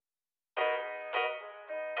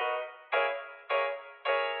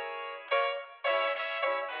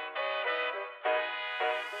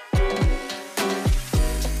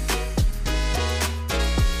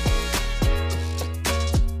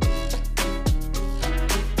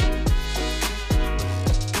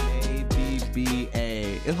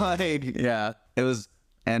Like, Yeah. it was,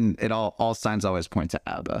 and it all signs always point to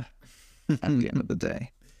ABBA at the end of the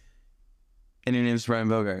day. And your name's Brian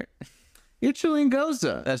Bogart. You're Julian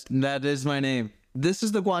Goza. That is my name. This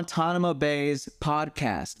is the Guantanamo Bay's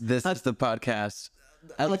podcast. This is the podcast.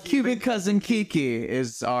 Cuban cousin Kiki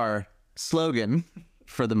is our slogan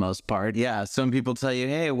for the most part. Yeah, some people tell you,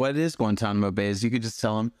 hey, what is Guantanamo Bay? You could just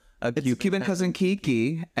tell them It's Cuban cousin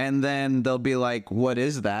Kiki, and then they'll be like, what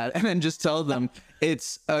is that? And then just tell them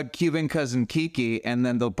it's a Cuban cousin Kiki, and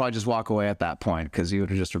then they'll probably just walk away at that point because you would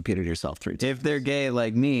have just repeated yourself 3 times. If they're gay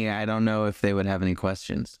like me, I don't know if they would have any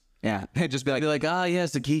questions. Yeah, they'd just be like, Ah,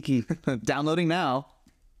 yes, a Kiki. downloading now.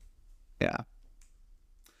 Yeah.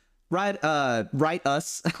 Write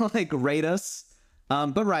us, like rate us,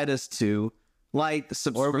 but write us too. Like,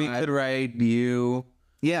 subscribe. Or we could write you.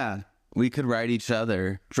 Yeah. We could write each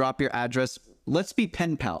other. Drop your address. Let's be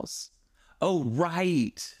pen pals. Oh,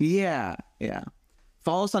 right. Yeah. Yeah.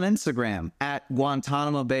 Follow us on Instagram at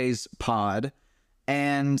Guantanamo Bay's Pod.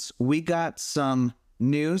 And we got some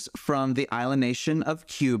news from the island nation of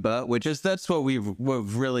Cuba, which is, That's what we've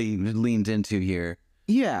really leaned into here.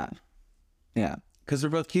 yeah. Yeah. Because we're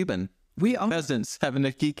both Cuban. We are. Peasants having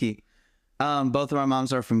a Kiki. Both of our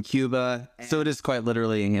moms are from Cuba. So it is quite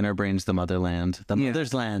literally in our brains the motherland. The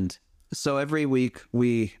mother's land. So every week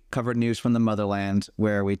we cover news from the motherland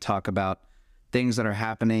where we talk about things that are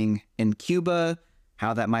happening in Cuba,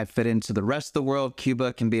 how that might fit into the rest of the world.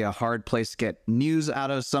 Cuba can be a hard place to get news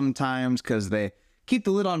out of sometimes because they keep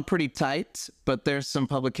the lid on pretty tight, but there's some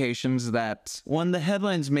publications that... One, the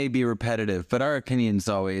headlines may be repetitive, but our opinions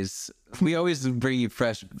we always bring you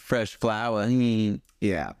fresh flour.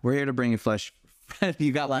 Yeah, we're here to bring you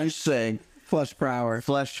You got lunch saying. flesh flowers,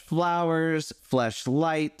 flesh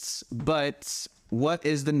lights. But what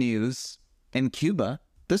is the news in Cuba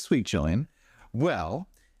this week, Julian? Well,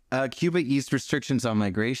 Cuba eased restrictions on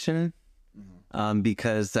migration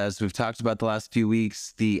because, as we've talked about the last few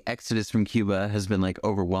weeks, the exodus from Cuba has been like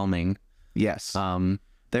overwhelming. Yes.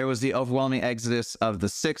 There was the overwhelming exodus of the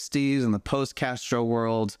 60s and the post-Castro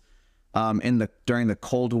world. During the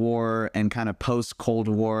Cold War and kind of post-Cold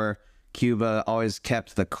War, Cuba always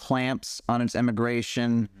kept the clamps on its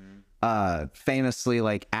immigration. Famously,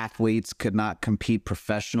 like, athletes could not compete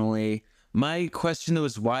professionally. My question, though,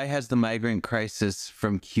 is why has the migrant crisis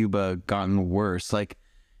from Cuba gotten worse? Like,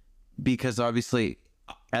 because obviously,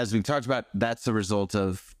 as we've talked about, that's a result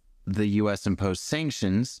of the U.S. imposed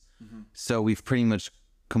sanctions. So we've pretty much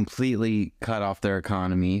completely cut off their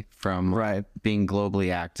economy from being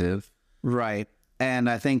globally active. Right. And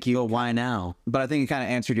I think But why now? But I think you kind of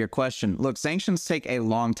answered your question. Look, sanctions take a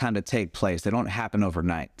long time to take place. They don't happen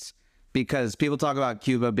overnight. Because people talk about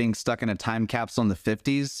Cuba being stuck in a time capsule in the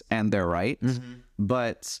 50s, and they're right.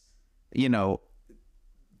 But, you know,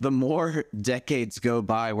 the more decades go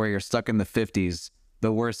by where you're stuck in the 50s,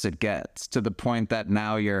 the worse it gets, to the point that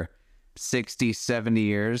now you're 60, 70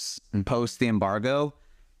 years post the embargo.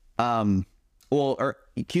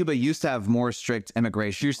 Cuba used to have more strict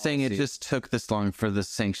immigration. You're saying it just took this long for the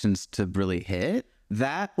sanctions to really hit?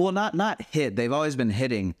 That, well, not hit. They've always been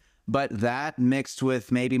hitting. But that mixed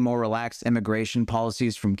with maybe more relaxed immigration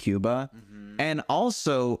policies from Cuba, and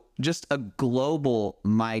also just a global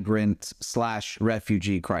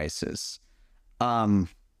migrant/refugee crisis.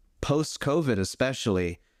 Post-COVID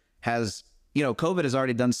especially COVID has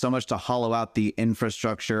already done so much to hollow out the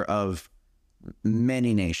infrastructure of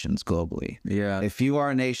many nations globally. Yeah. If you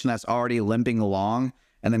are a nation that's already limping along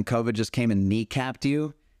and then COVID just came and kneecapped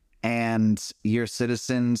you and your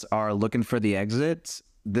citizens are looking for the exit,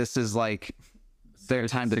 this is like their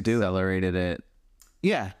time to do it. Accelerated it.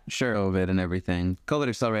 Yeah, sure. COVID and everything. COVID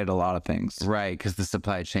accelerated a lot of things. Right, because the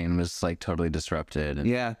supply chain was like totally disrupted. And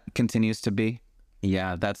Yeah, continues to be.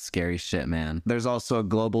 yeah, that's scary shit, man. There's also a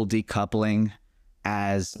global decoupling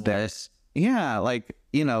as this. Yeah, like,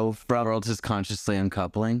 The world is consciously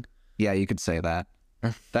uncoupling. Yeah, you could say that.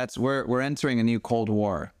 We're entering a new Cold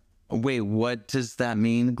War. Wait, what does that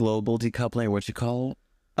mean? Global decoupling, or what you call it?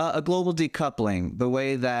 A global decoupling, the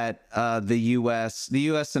way that the U.S.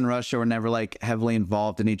 and Russia were never like heavily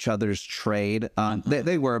involved in each other's trade.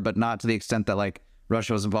 They were, but not to the extent that like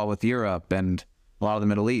Russia was involved with Europe and a lot of the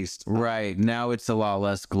Middle East. Right. Now it's a lot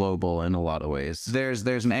less global in a lot of ways. There's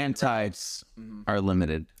an Are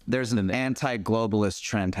limited. There's an anti-globalist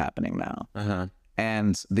trend happening now.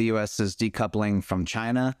 And the U.S. is decoupling from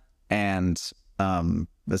China and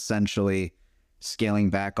essentially scaling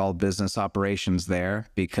back all business operations there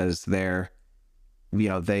because they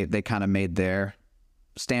kind of made their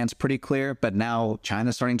stance pretty clear. But now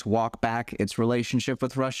China's starting to walk back its relationship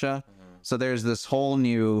with Russia. So there's this whole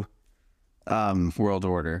new world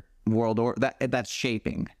order. world order that's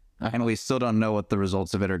shaping, and we still don't know what the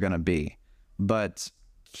results of it are going to be. But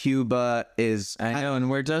Cuba is, I know, and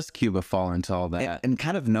where does Cuba fall into all that? in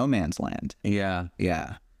kind of no man's land. Yeah.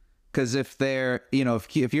 Yeah. Because if they're, you know,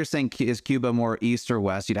 if you're saying is Cuba more east or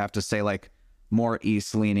west, you'd have to say like more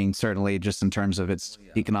east leaning, certainly just in terms of its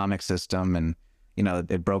economic system, and, you know,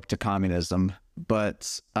 it broke to communism. But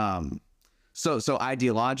so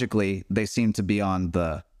ideologically, they seem to be on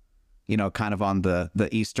the, you know, kind of on the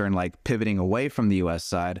eastern, like pivoting away from the U.S.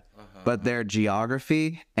 side, but their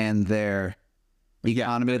geography and their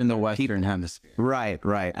economy in the Western Hemisphere. Right.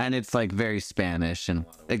 And it's like very Spanish and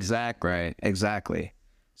Exactly.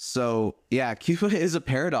 So yeah, Cuba is a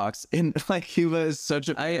paradox, and like Cuba is such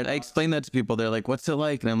a. I explain that to people. They're like, "What's it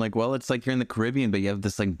like?" And I'm like, "Well, it's like you're in the Caribbean, but you have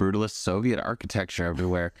this like brutalist Soviet architecture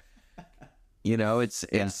everywhere." You know, it's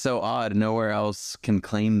so odd. Nowhere else can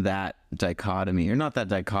claim that dichotomy, or not that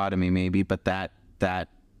dichotomy, maybe, but that.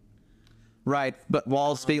 Right, but while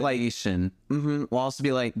also be like, while also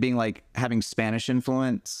be like being like having Spanish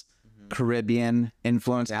influence, Caribbean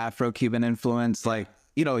influence, Afro-Cuban influence, like,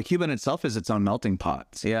 you know, Cuba in itself is its own melting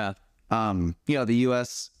pot. Yeah. You know, the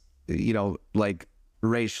U.S., you know, like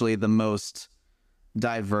racially the most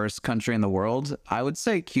diverse country in the world. I would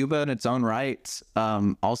say Cuba in its own right,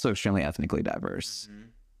 also extremely ethnically diverse.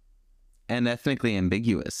 And ethnically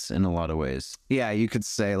ambiguous in a lot of ways. Yeah, you could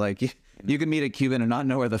say like you could meet a Cuban and not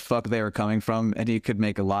know where the fuck they were coming from, and you could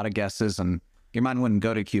make a lot of guesses and your mind wouldn't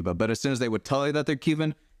go to Cuba. But as soon as they would tell you that they're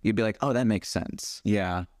Cuban, you'd be like, oh, that makes sense.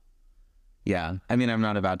 Yeah. I mean, I'm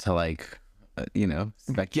not about to like, you know,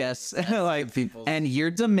 guess like people. And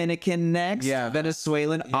you're Dominican next. Yeah.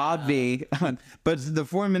 Venezuelan, obvi. But the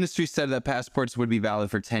foreign ministry said that passports would be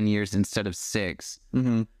valid for 10 years instead of 6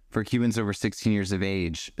 for Cubans over 16 years of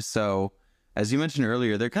age. So, as you mentioned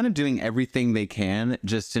earlier, they're kind of doing everything they can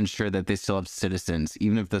just to ensure that they still have citizens,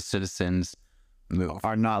 even if the citizens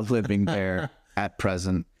are not living there at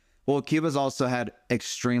present. Well, Cuba's also had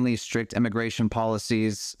extremely strict immigration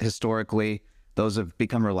policies historically. Those have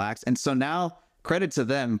become relaxed. And so now, credit to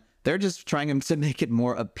them, they're just trying to make it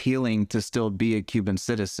more appealing to still be a Cuban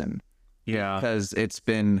citizen. Yeah. Because it's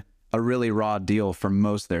been a really raw deal for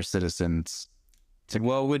most of their citizens.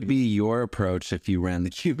 What would be your approach if you ran the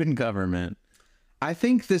Cuban government? I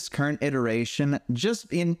think this current iteration,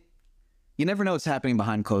 you never know what's happening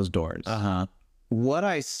behind closed doors. What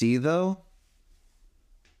I see, though,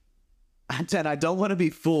 and I don't want to be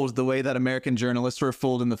fooled the way that American journalists were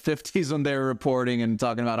fooled in the 50s when they were reporting and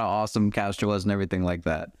talking about how awesome Castro was and everything like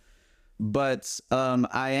that. But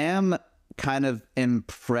I am kind of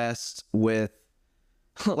impressed with,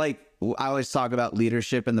 like, I always talk about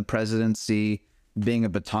leadership and the presidency being a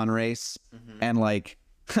baton race. And, like,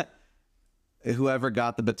 whoever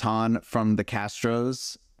got the baton from the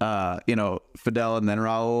Castros, you know, Fidel and then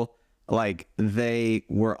Raul, like, they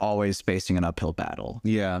were always facing an uphill battle.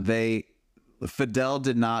 Yeah. Fidel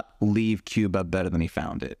did not leave Cuba better than he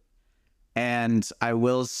found it. And I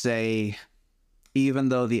will say, even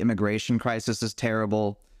though the immigration crisis is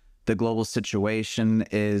terrible, the global situation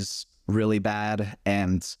is really bad,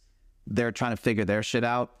 and they're trying to figure their shit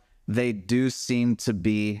out, they do seem to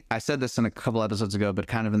be, I said this in a couple episodes ago, but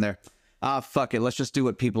kind of in their, fuck it, let's just do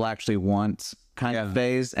what people actually want kind of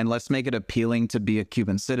phase, and let's make it appealing to be a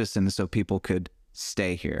Cuban citizen so people could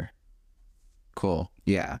stay here. Cool.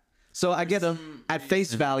 Yeah. So I guess at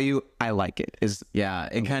face value, I like it.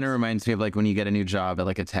 It kind of reminds me of like when you get a new job at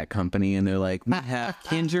like a tech company and they're like, we have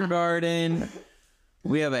kindergarten,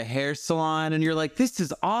 we have a hair salon, and you're like, this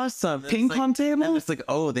is awesome. Ping pong table? And it's like,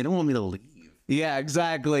 oh, they don't want me to leave. Yeah,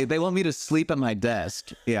 exactly. They want me to sleep at my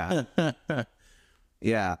desk. Yeah.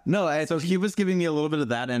 Yeah. No, so he was giving me a little bit of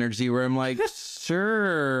that energy where I'm like,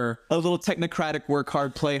 sure. A little technocratic, work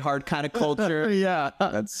hard, play hard kind of culture. Yeah.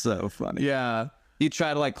 That's so funny. Yeah. You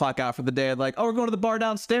try to like clock out for the day, like, oh, we're going to the bar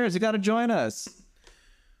downstairs. You got to join us.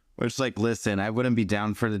 Which, like, listen, I wouldn't be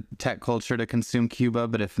down for the tech culture to consume Cuba,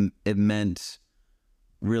 but if it meant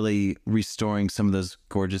really restoring some of those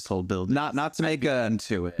gorgeous old buildings, not to make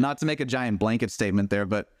a giant blanket statement there,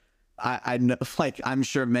 but I know, like, I'm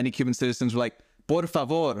sure many Cuban citizens were like, por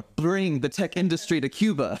favor, bring the tech industry to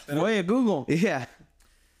Cuba. Oye, Google. Yeah.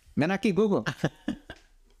 Ven aquí, Google.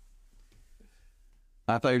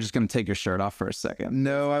 I thought you were just going to take your shirt off for a second.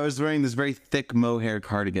 No, I was wearing this very thick mohair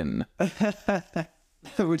cardigan,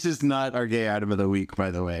 which is not our gay item of the week,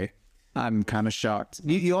 by the way. I'm kind of shocked.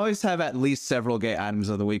 You always have at least several gay items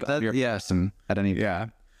of the week. Yes. And at any. Yeah.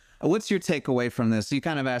 What's your takeaway from this? You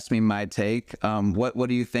kind of asked me my take. What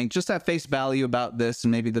do you think? Just at face value about this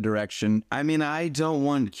and maybe the direction. I mean, I don't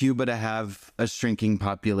want Cuba to have a shrinking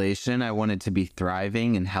population. I want it to be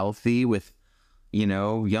thriving and healthy with you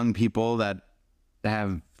know, young people that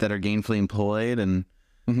are gainfully employed. And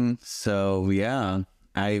so, yeah.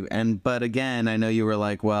 But again, I know you were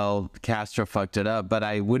like, well, Castro fucked it up, but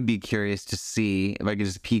I would be curious to see if I could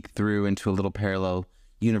just peek through into a little parallel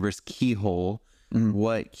universe keyhole,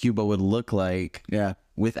 what Cuba would look like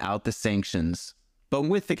without the sanctions, but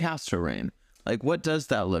with the Castro reign. Like, what does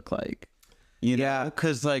that look like? You know,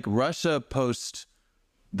 because like Russia post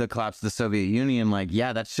the collapse of the Soviet Union, like,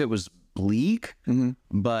 yeah, that shit was bleak,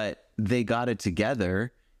 but they got it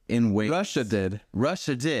together in ways. Russia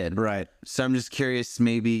did. Right. So I'm just curious,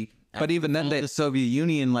 maybe. But even then, the Soviet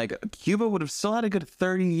Union, like Cuba would have still had a good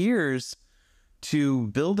 30 years to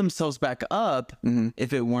build themselves back up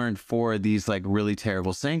if it weren't for these like really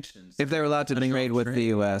terrible sanctions. If they were allowed to trade with the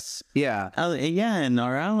U.S. Yeah, and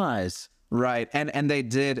our allies. Right. And they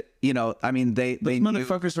did, you know, I mean, they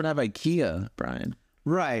motherfuckers would have IKEA, Brian.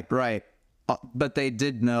 Right. But they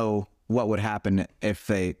did know what would happen if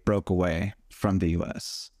they broke away from the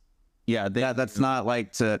U.S. Yeah, that's not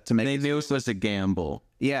like to make. They knew it was a gamble.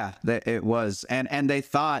 Yeah, it was. And they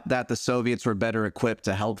thought that the Soviets were better equipped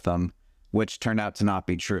to help them, which turned out to not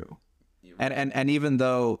be true. And even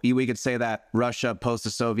though we could say that Russia post the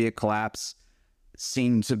Soviet collapse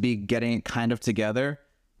seemed to be getting it kind of together,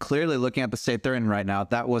 clearly looking at the state they're in right now,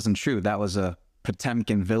 that wasn't true. That was a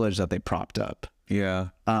Potemkin village that they propped up. Yeah.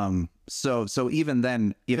 So even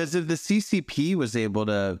then, because if the CCP was able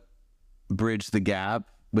to bridge the gap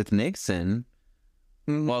with Nixon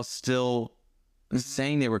while still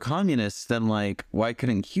saying they were communists, then like, why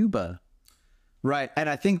couldn't Cuba? Right. And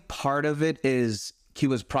I think part of it is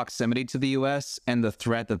Cuba's proximity to the U.S. and the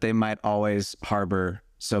threat that they might always harbor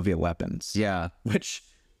Soviet weapons. Yeah. Which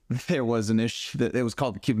there was an issue that it was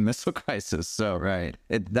called the Cuban Missile Crisis. So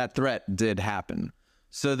that threat did happen.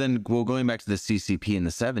 So then, well, going back to the CCP in the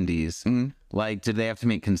 70s, like, did they have to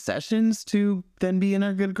make concessions to then be in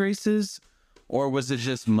our good graces? Or was it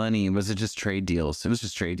just money? Was it just trade deals? It was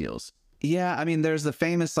just trade deals. Yeah, I mean, there's the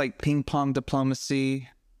famous, like, ping pong diplomacy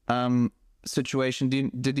situation.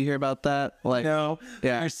 Did you hear about that? Like, no.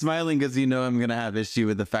 Yeah. You're smiling because you know I'm going to have issue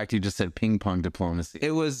with the fact you just said ping pong diplomacy.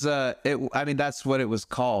 It was, I mean, that's what it was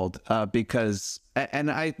called because,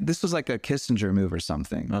 this was like a Kissinger move or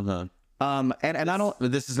something. And I don't.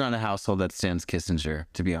 This is not a household that stands Kissinger,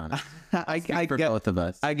 to be honest. I get both of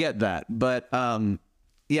us. I get that, but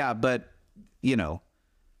yeah, but you know,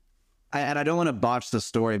 I don't want to botch the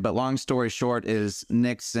story, but long story short is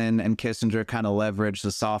Nixon and Kissinger kind of leveraged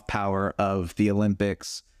the soft power of the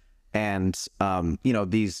Olympics, and you know,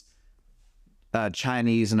 these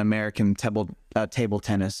Chinese and American table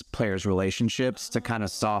tennis players' relationships to kind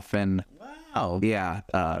of soften,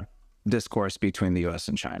 discourse between the U.S.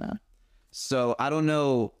 and China. So I don't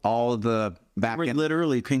know all the back end.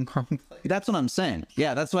 Literally ping pong players. That's what I'm saying.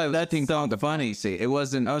 Yeah, that's why that ping pong funny. See, it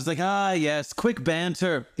wasn't. I was like, yes, quick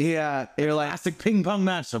banter. Yeah, you're like classic ping pong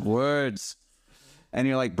match of words. And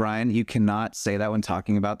you're like, Brian, you cannot say that when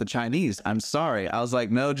talking about the Chinese. I'm sorry. I was like,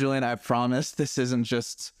 no, Julian, I promise this isn't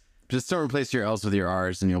just don't replace your L's with your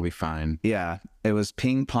R's and you'll be fine. Yeah, it was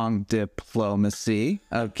ping pong diplomacy.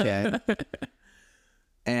 Okay.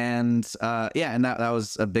 And and that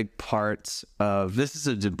was a big part of this is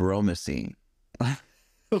a diplomacy.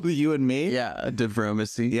 You and me? Yeah, a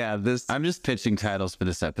diplomacy. Yeah, I'm just pitching titles for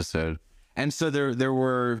this episode. And so there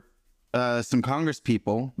were some Congress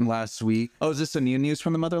people last week. Oh, is this a new news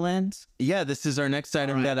from the motherland? Yeah, this is our next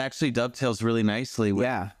item that actually dovetails really nicely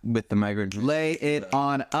with the migrant. Lay it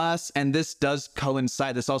on us. And this does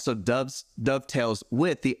coincide. This also dovetails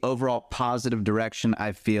with the overall positive direction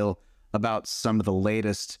I feel about some of the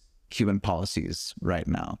latest Cuban policies right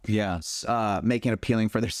now. Yes. Making it appealing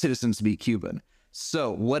for their citizens to be Cuban.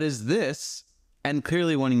 So what is this? And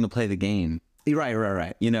clearly wanting to play the game.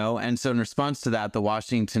 Right. You know, and so in response to that, the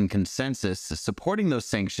Washington consensus supporting those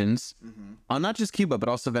sanctions on not just Cuba, but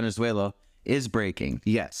also Venezuela is breaking.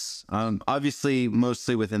 Yes. Obviously,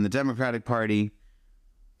 mostly within the Democratic Party.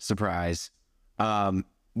 Surprise.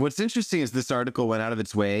 What's interesting is this article went out of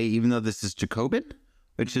its way, even though this is Jacobin,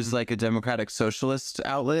 which is like a democratic socialist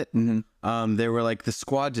outlet. They were like, the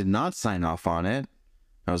Squad did not sign off on it.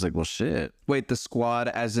 I was like, well, shit. Wait, the Squad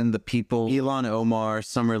as in the people? Ilhan Omar,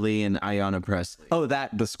 Summer Lee, and Ayanna Pressley. Oh,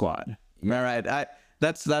 the Squad. Yeah. All right.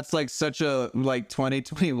 That's like such a like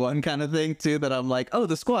 2021 kind of thing too, that I'm like, oh,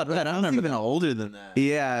 the Squad. Right. I don't remember. Even older than that.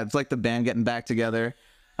 Yeah, it's like the band getting back together.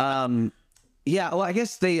 Yeah, well, I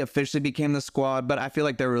guess they officially became the Squad, but I feel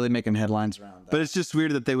like they're really making headlines around that. But it's just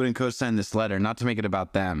weird that they wouldn't co-sign this letter, not to make it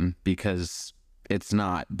about them, because it's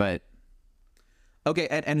not, but... Okay,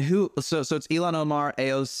 and who... So it's Ilhan Omar,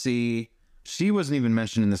 AOC... She wasn't even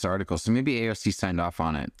mentioned in this article, so maybe AOC signed off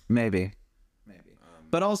on it. Maybe.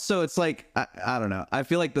 But also, it's like, I don't know. I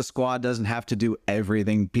feel like the squad doesn't have to do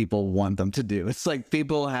everything people want them to do. It's like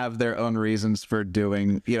people have their own reasons for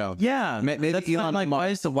doing, you know. Yeah. Maybe That's Elon like,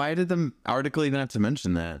 why did the article even have to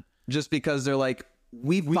mention that? just because they're like,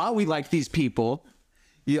 we thought we liked these people.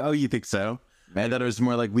 Yeah, oh, you think so? I thought it was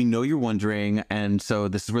more like, we know you're wondering, and so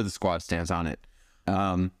this is where the squad stands on it.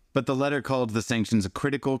 But the letter called the sanctions a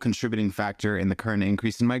critical contributing factor in the current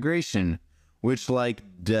increase in migration, which, like,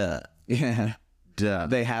 duh. Yeah. Duh.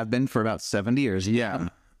 They have been for about 70 years. Yeah,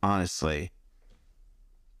 honestly.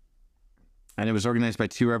 And it was organized by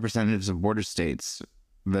 2 representatives of border states,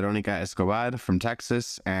 Veronica Escobar from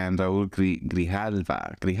Texas and Raul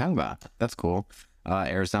Grijalva. That's cool.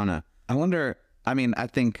 Arizona. I wonder, I mean, I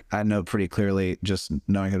think I know pretty clearly just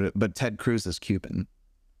knowing it, but Ted Cruz is Cuban.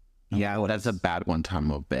 Yeah, well, that's a bad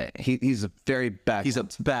Guantanamo Bay. He's a very bad. He's a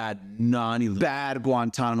bad, naughty, bad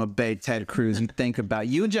Guantanamo Bay Ted Cruz. You think about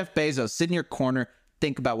you and Jeff Bezos sit in your corner.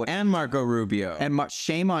 Think about what and Marco Rubio and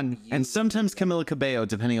shame on you. And sometimes Camila Cabello,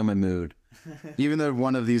 depending on my mood. Even though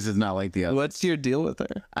one of these is not like the other. What's your deal with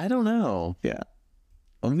her? I don't know. Yeah.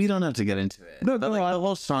 Well, we don't have to get into it. No, but like the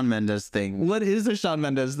whole Shawn Mendes thing. What is the Shawn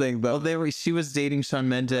Mendes thing, though? Well, she was dating Shawn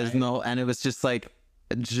Mendes, right. And it was just like.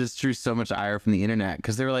 Just drew so much ire from the internet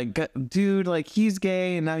because they were like, dude, like he's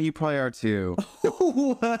gay and now you probably are too.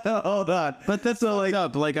 Hold on. But that's all like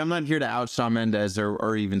up. Like I'm not here to out Shawn Mendes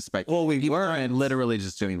or even speculate. Well, we weren't literally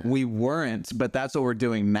just doing that. We weren't, but that's what we're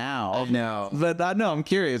doing now. Oh no. But no, I'm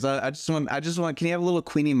curious. I just want can you have a little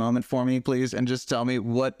Queenie moment for me, please? And just tell me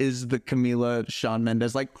what is the Camila Shawn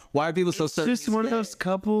Mendes like? Why are people so certain? It's just one of those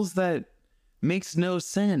couples that makes no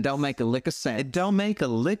sense. Don't make a lick of sense. It don't make a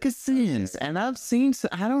lick of sense. And I've seen,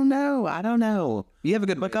 I don't know. You have a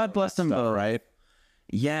good, but God bless them both, right?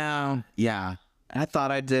 Yeah. I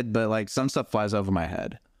thought I did, but like some stuff flies over my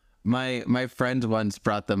head. My friend once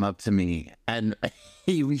brought them up to me, and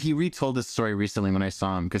he retold this story recently when I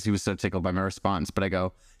saw him because he was so tickled by my response. But I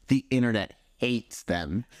go, the internet hates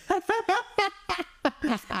them.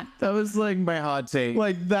 That was like my hot take.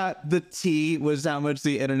 Like that, the tea was how much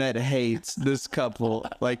the internet hates this couple.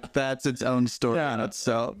 Like that's its own story. Yeah.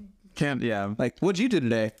 So like, what'd you do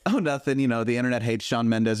today? Oh, nothing. You know, the internet hates Shawn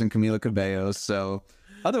Mendes and Camila Cabello. So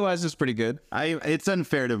otherwise, it's pretty good. It's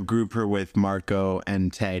unfair to group her with Marco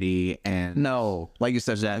and Teddy and no, like you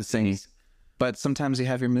said, that things. But sometimes you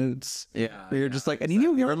have your moods. Yeah, you're just like, and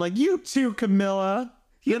you're like, you too, Camilla.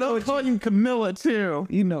 You know, call you Camilla too.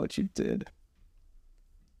 You know what you did.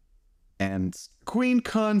 And Queen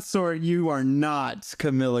Consort, you are not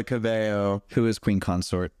Camila Cabello. Who is Queen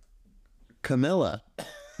Consort? Camilla.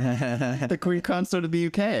 The Queen Consort of the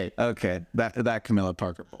UK. Okay, that Camilla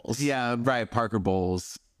Parker Bowles. Yeah, right, Parker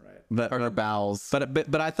Bowles. Right. Parker Bowles.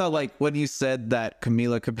 But I thought like when you said that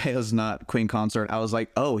Camila Cabello's not Queen Consort, I was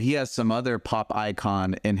like, oh, he has some other pop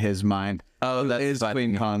icon in his mind. Oh, that is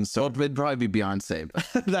Queen Consort. Well, it'd probably be Beyonce.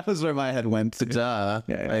 That was where my head went to. Duh.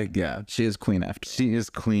 Yeah. She is Queen after. She is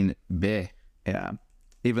Queen B. Yeah.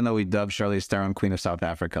 Even though we dubbed Charlize Theron Queen of South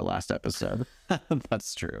Africa last episode.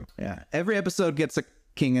 That's true. Yeah. Every episode gets a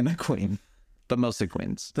king and a queen, but mostly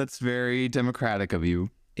queens. That's very democratic of you.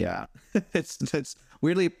 Yeah. It's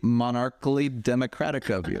weirdly monarchically democratic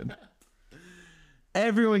of you.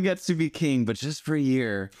 Everyone gets to be king, but just for a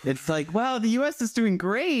year. It's like, wow, the U.S. is doing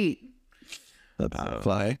great.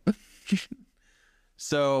 Fly.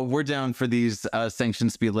 So we're down for these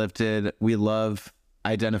sanctions to be lifted. We love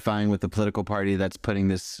identifying with the political party that's putting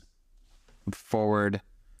this forward,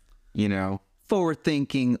 you know.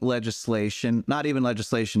 Forward-thinking legislation. Not even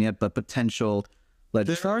legislation yet, but potential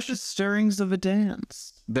legislation. There are just stirrings of a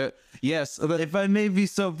dance. Yes, if I may be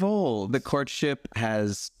so bold. The courtship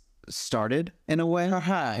has started in a way.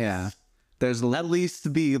 Yeah. There's at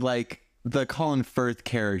least the Colin Firth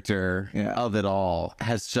character of it all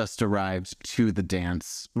has just arrived to the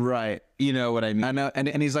dance. Right. You know what I mean? I know.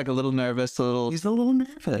 And he's like a little nervous, He's a little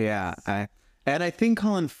nervous. Yeah. And I think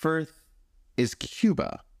Colin Firth is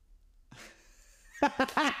Cuba.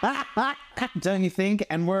 Don't you think?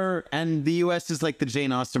 And the U.S. is like the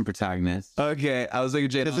Jane Austen protagonist. Okay, I was like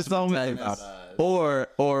Jane Austen protagonist. Or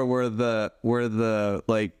we're the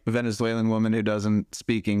like Venezuelan woman who doesn't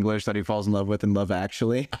speak English that he falls in love with in Love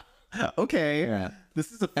Actually. Okay. Yeah.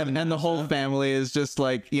 This is and the whole family is just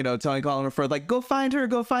like, you know, telling Colin Firth like, go find her,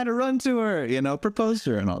 run to her, you know, propose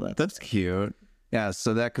to her and all that. That's cute. Yeah,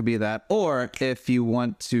 so that could be that. Or if you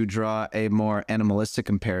want to draw a more animalistic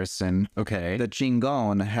comparison, okay, the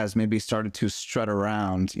Chingon has maybe started to strut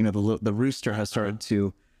around. You know, the rooster has started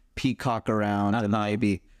to peacock around and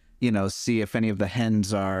maybe, you know, see if any of the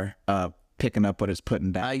hens are picking up what it's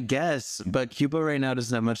putting down. I guess, but Cuba right now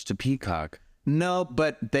doesn't have much to peacock. No,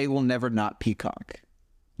 but they will never not peacock.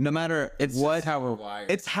 No matter It's what, how we're wired.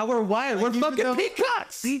 it's how we're wired. We're fucking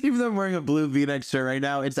peacocks. Even though I'm wearing a blue V-neck shirt right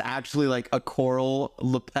now, it's actually like a coral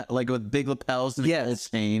lapel, like with big lapels and a gold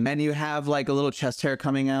chain. And you have like a little chest hair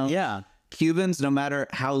coming out. Yeah. Cubans, no matter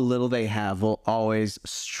how little they have, will always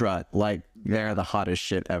strut like they're the hottest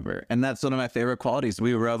shit ever. And that's one of my favorite qualities.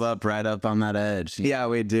 We rub up right up on that edge. Yeah,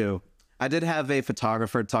 we do. I did have a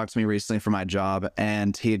photographer talk to me recently for my job,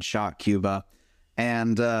 and he had shot Cuba.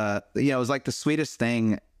 And, it was like the sweetest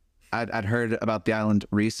thing I'd heard about the island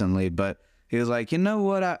recently. But he was like, you know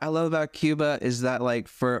what I love about Cuba is that, like,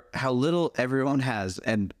 for how little everyone has,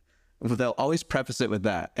 and they'll always preface it with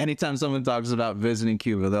that. Anytime someone talks about visiting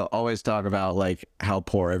Cuba, they'll always talk about, like, how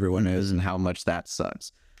poor everyone is and how much that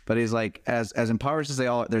sucks. But he's like, as impoverished as they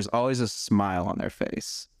all, there's always a smile on their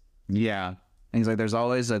face. Yeah. And he's like, there's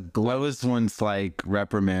always a glow. I was once like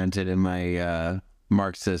reprimanded in my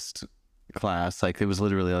Marxist class. Like it was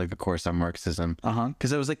literally like a course on Marxism.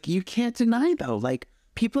 Because I was like, you can't deny though, like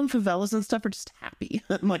people in favelas and stuff are just happy.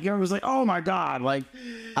 Like I was like, oh my god, like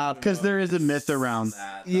because there is a myth around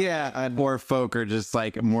that. Yeah, Poor folk are just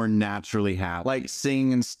like more naturally happy, like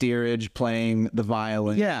singing in steerage, playing the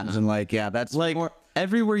violin. Yeah. And like, yeah, that's like more.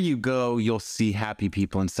 Everywhere you go, you'll see happy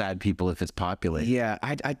people and sad people if it's populated. Yeah,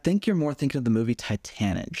 I think you're more thinking of the movie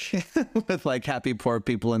Titanic with like happy poor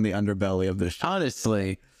people in the underbelly of the ship.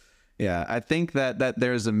 Honestly, yeah, I think that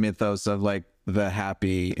there's a mythos of like the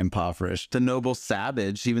happy impoverished, the noble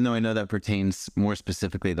savage, even though I know that pertains more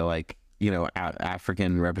specifically to like,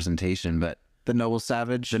 African representation, but the noble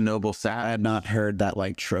savage. the noble savage. I had not heard that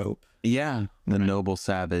like trope. Yeah, the noble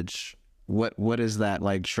savage. What is that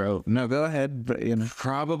like trope? No, go ahead. But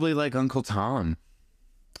Probably like Uncle Tom.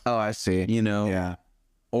 Oh, I see. Yeah.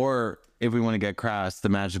 Or if we want to get crass, the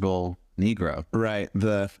magical Negro. Right.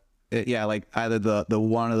 Like either the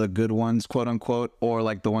one of the good ones, quote unquote, or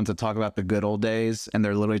like the ones that talk about the good old days, and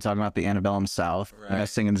they're literally talking about the antebellum South, right?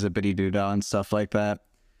 Singing Zippity Doo Dah and stuff like that.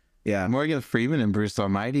 Yeah. Morgan Freeman in Bruce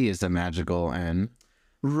Almighty is a magical N.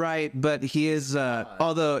 Right, but he is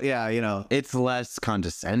although it's less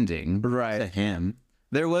condescending to him.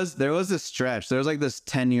 There was a stretch. There was like this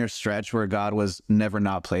 10-year stretch where God was never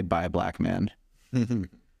not played by a black man.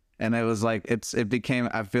 And it was like it became,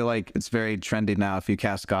 I feel like it's very trendy now if you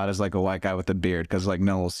cast God as like a white guy with a beard, because like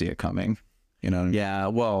no one will see it coming. You know what I mean? Yeah,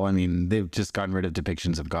 well, I mean, they've just gotten rid of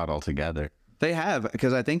depictions of God altogether. They have,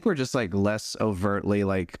 because I think we're just like less overtly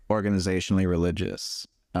like organizationally religious.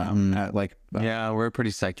 Yeah, we're a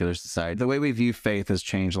pretty secular society. The way we view faith has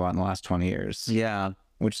changed a lot in the last 20 years. Yeah.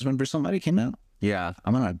 Which is when Bruce Almighty came out. Yeah.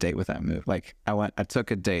 I'm on a date with that movie. Like I took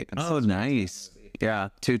a date. Oh, nice. Yeah.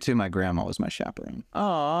 Tutu, my grandma, was my chaperone.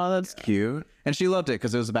 Oh, that's cute. And she loved it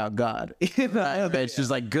because it was about God. I bet she's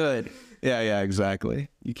like, good. Yeah, exactly.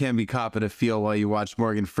 You can't be copping a feel while you watch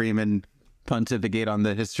Morgan Freeman pontificate on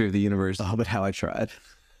the history of the universe. Oh, but how I tried.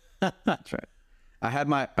 I tried.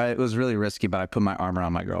 It was really risky, but I put my arm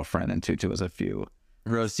around my girlfriend, and Tutu was a few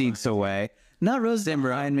seats away. Not Rose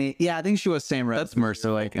behind me. Yeah, I think she was same row. That's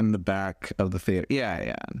merciful. Like in the back of the theater.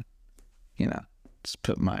 Yeah. Just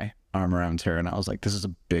put my arm around her, and I was like, this is a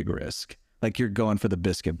big risk. Like you're going for the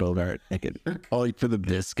biscuit Bogart. All for the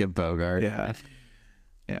biscuit Bogart. Yeah.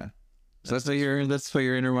 So that's what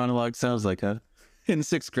your inner monologue sounds like, huh? In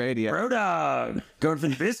 6th grade, yeah. Bro dog. Going for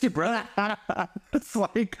the biscuit, bro. It's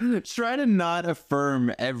like, try to not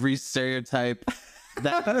affirm every stereotype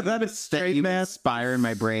that is straight man inspire in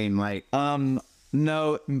my brain. Like,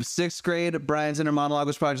 no, 6th grade, Brian's inner monologue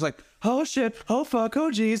was probably just like, oh shit, oh fuck,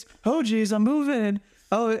 oh geez, I'm moving.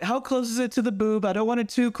 Oh, how close is it to the boob? I don't want it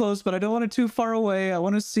too close, but I don't want it too far away. I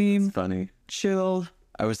want to seem funny, chill.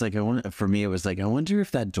 I was like, for me, it was like, I wonder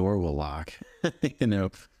if that door will lock.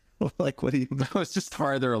 Like, what do you? I was just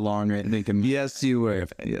farther along, right? Thinking, yes, you were.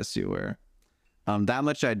 That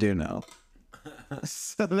much I do know.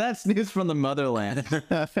 So that's news from the motherland.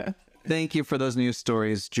 Thank you for those news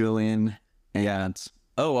stories, Julian.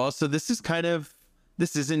 Also, this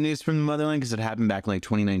isn't news from the motherland because it happened back in like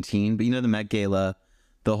 2019. But the Met Gala,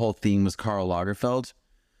 the whole theme was Karl Lagerfeld.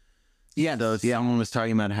 Yeah. So someone was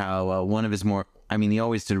talking about how one of his he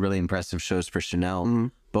always did really impressive shows for Chanel. Mm-hmm.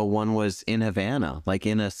 But one was in Havana, like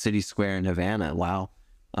in a city square in Havana. Wow.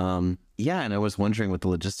 And I was wondering what the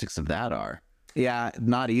logistics of that are. Yeah,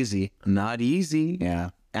 not easy.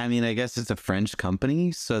 Yeah. I mean, I guess it's a French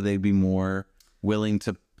company, so they'd be more willing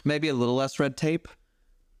to... Maybe a little less red tape.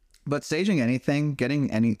 But staging anything,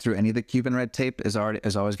 getting through any of the Cuban red tape is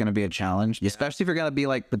always going to be a challenge, especially if you're going to be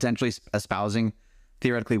like potentially espousing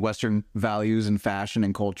theoretically Western values and fashion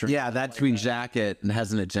and culture. Yeah, that tweed jacket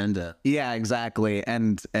has an agenda. Yeah, exactly.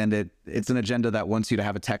 And it's an agenda that wants you to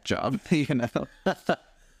have a tech job,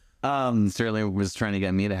 Certainly was trying to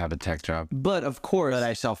get me to have a tech job. But of course, But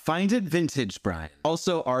I shall find it vintage, Brian.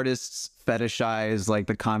 also artists fetishize like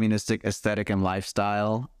the communistic aesthetic and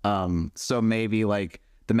lifestyle. So maybe like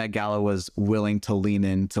the Met Gala was willing to lean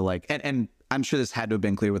into like, and I'm sure this had to have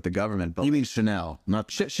been clear with the government, but You mean Chanel,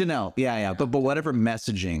 not Chanel. Yeah. But whatever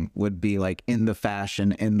messaging would be like in the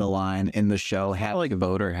fashion, in the line, in the show, how like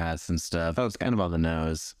voter hats and stuff. Oh, it's kind of on the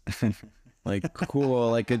nose. Like cool,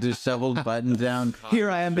 like a disheveled button down. Here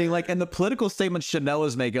I am being like, and the political statement Chanel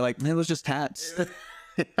was making, like, it was just hats.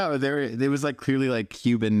 Oh, there was like clearly like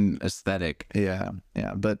Cuban aesthetic. Yeah.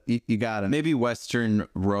 But you got it. Maybe Western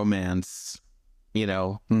romance, you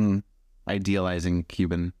know, idealizing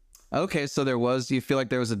Cuban. Okay, so you feel like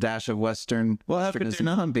there was a dash of Western. Well, how could there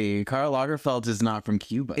not be? Karl Lagerfeld is not from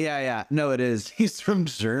Cuba. Yeah. No, it is. He's from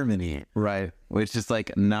Germany. Right. Which is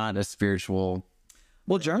like not a spiritual.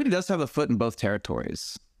 Well, Germany does have a foot in both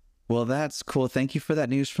territories. Well, that's cool. Thank you for that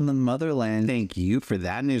news from the motherland. Thank you for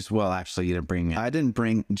that news. Well, actually, you didn't bring it. I didn't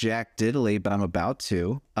bring Jack Diddley, but I'm about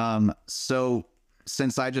to. So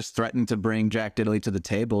since I just threatened to bring Jack Diddley to the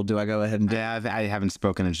table, do I go ahead and... Yeah, I haven't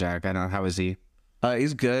spoken to Jack. I don't know. How is he?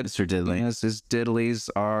 He's good. Mr. Diddley. Yes, his Diddleys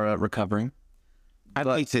are recovering. I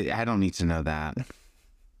don't need to know that.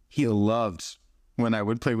 He loved when I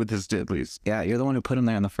would play with his Diddleys. Yeah, you're the one who put him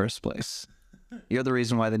there in the first place. You're the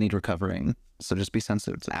reason why they need recovering. So just be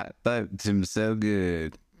sensitive to that. But him so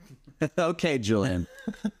good. Okay, Julian.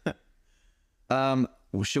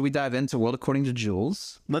 Should we dive into World According to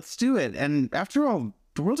Jules? Let's do it. And after all,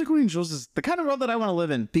 the world according to Jules is the kind of world that I want to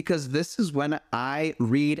live in. Because this is when I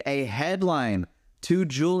read a headline to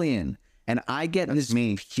Julian and I get this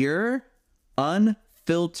pure,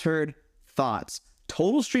 unfiltered thoughts.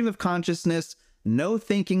 Total stream of consciousness, no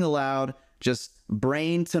thinking aloud, just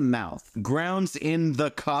brain to mouth. Grounds in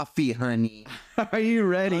the coffee, honey. Are you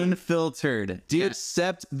ready? Unfiltered. Do you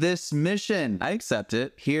accept this mission? I accept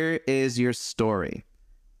it. Here is your story.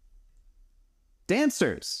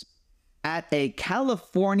 Dancers at a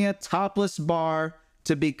California topless bar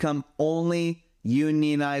to become only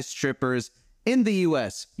unionized strippers in the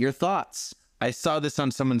U.S. Your thoughts? I saw this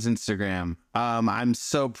on someone's Instagram. I'm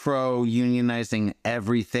so pro unionizing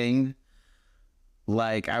everything.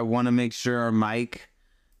 Like, I want to make sure our mic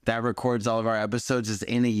that records all of our episodes is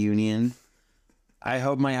in a union. I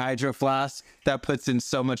hope my hydro flask that puts in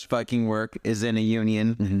so much fucking work is in a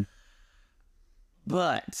union. Mm-hmm.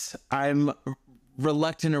 But I'm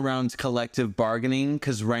reluctant around collective bargaining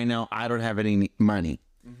because right now I don't have any money.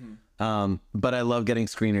 Mm-hmm. But I love getting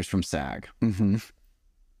screeners from SAG. Mm-hmm.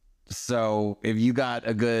 So if you got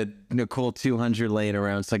a cool 200 laid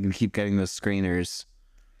around so I can keep getting those screeners.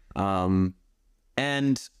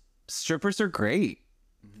 And strippers are great,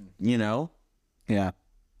 you know? Yeah.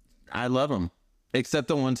 I love them. Except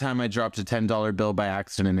the one time I dropped a $10 bill by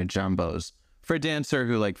accident at Jumbo's for a dancer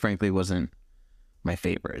who, like, frankly wasn't my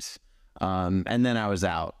favorite. And then I was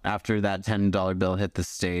out. After that $10 bill hit the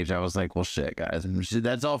stage, I was like, well, shit, guys.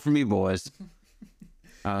 That's all for me, boys.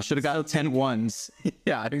 Should have got 10 ones.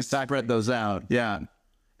 Yeah, exactly. Spread those out. Yeah.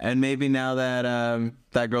 And maybe now that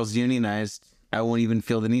that girl's unionized, I won't even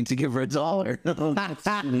feel the need to give her $1.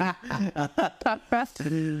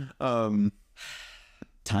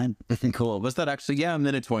 Time. Cool. Was that actually? Yeah, a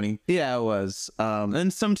minute 20. Yeah, it was.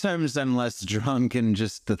 And sometimes I'm less drunk and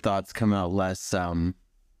just the thoughts come out less No,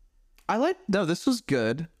 this was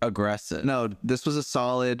good. aggressive. No, this was a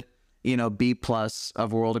solid, B+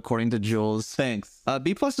 of World According to Jules. Thanks.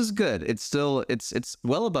 B+ is good. It's still, it's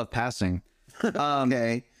well above passing.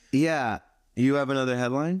 Okay. Yeah. You have another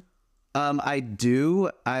headline? I do.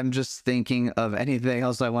 I'm just thinking of anything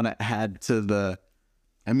else I want to add to the...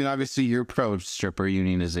 I mean, obviously you're pro stripper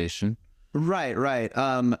unionization. Right.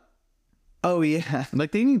 Oh, yeah.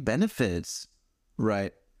 Like, they need benefits.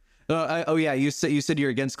 Right. Yeah. You said you're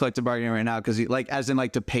against collective bargaining right now because as in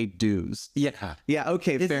to pay dues. Yeah. Yeah.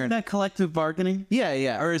 Okay. Fair Isn't enough. that collective bargaining?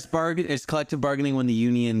 Yeah. Or is collective bargaining when the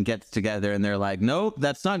union gets together and they're like, nope,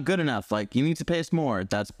 that's not good enough. Like, you need to pay us more.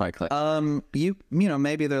 That's probably collective.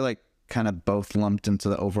 Maybe they're kind of both lumped into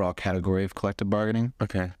the overall category of collective bargaining.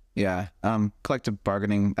 Okay. Yeah. Collective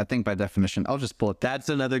bargaining, I think by definition, I'll just pull it. That's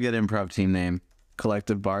another good improv team name.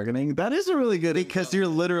 Collective bargaining. That is a really good... Because you're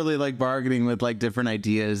literally bargaining with different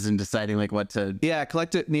ideas and deciding what to... Yeah,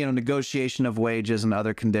 collective, negotiation of wages and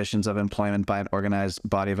other conditions of employment by an organized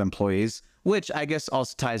body of employees, which I guess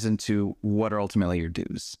also ties into what are ultimately your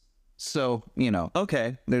dues. So,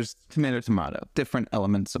 Okay. there's Tomato. different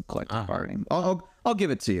elements of collective bargaining. I'll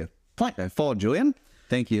give it to you. Follow Julian.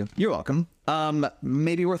 Thank you. You're welcome.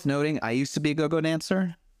 Maybe worth noting, I used to be a go-go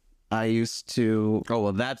dancer. I used to. Oh,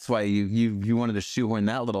 well, that's why you wanted to shoehorn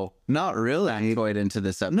that little Not really. factoid into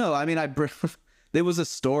this episode. No, I mean, there was a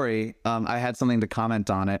story. I had something to comment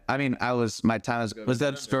on it. I mean, my time as. Was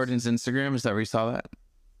that Jordan's Instagram? Is that where you saw that?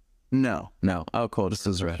 No. Oh, cool. Just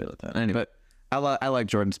as Reddit with that. Anyway, But I like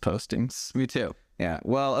Jordan's postings. me too. Yeah.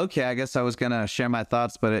 Well, okay. I guess I was going to share my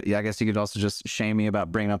thoughts, but I guess you could also just shame me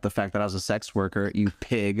about bringing up the fact that I was a sex worker, you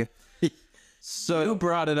pig. So you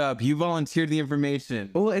brought it up. You volunteered the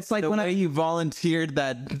information. Well, it's like The when way you volunteered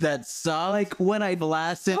that like when I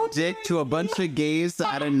blasted dick to a bunch of gays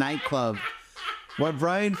at a nightclub. What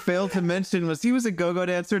Brian failed to mention was he was a go-go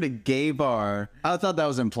dancer at a gay bar. I thought that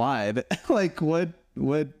was implied. Like, what?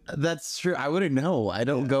 That's true. I wouldn't know. I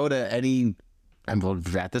don't go to any, well,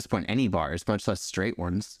 at this point, any bars, much less straight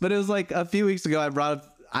ones. But it was like a few weeks ago, I brought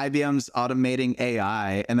up IBM's automating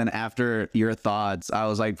AI. And then after your thoughts, I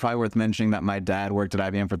was like, probably worth mentioning that my dad worked at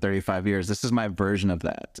IBM for 35 years. This is my version of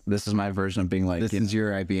that. This is my version of being like, This is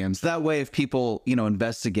your IBM. so that way, if people,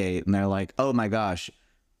 investigate and they're like, oh my gosh,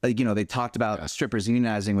 they talked about strippers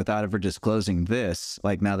unionizing without ever disclosing this,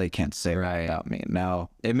 like now they can't say that about me. Now,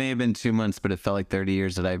 It may have been 2 months, but it felt like 30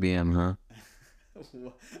 years at IBM, huh?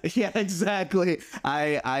 yeah, exactly.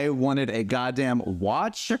 I wanted a goddamn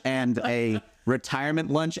watch and a retirement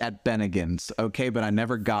lunch at Bennigan's, okay, but I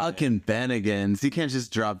never got it. Fucking Bennigan's. You can't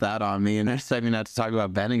just drop that on me and expect me not to talk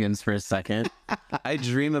about Bennigan's for a second. I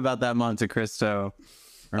dream about that Monte Cristo.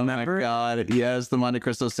 Remember? Oh my God, yes, the Monte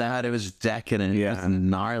Cristo God, it was decadent. Yeah. It was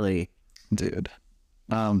gnarly. dude.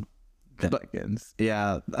 Bennigan's.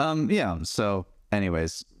 Yeah. So,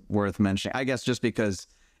 anyways, worth mentioning. I guess just because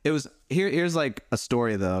it was here's like a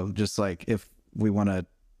story though. Just like if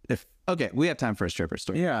we have time for a stripper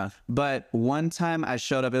story. Yeah. But one time I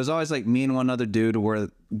showed up. It was always like me and one other dude were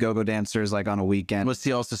go-go dancers like on a weekend. Was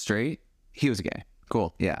he also straight? He was gay.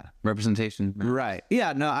 Cool. Yeah. Representation. Right.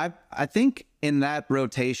 Yeah. No. I think in that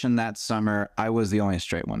rotation that summer I was the only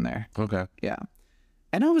straight one there. Okay. Yeah.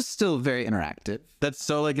 And I was still very interactive. That's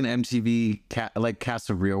so like an MTV like Cast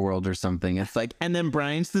of Real World or something. It's like, and then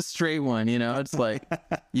Brian's the straight one, It's like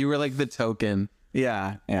you were like the token.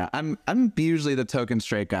 Yeah. I'm usually the token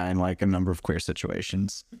straight guy in like a number of queer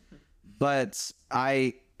situations. But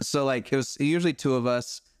so like it was usually two of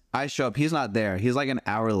us. I show up, he's not there. He's like an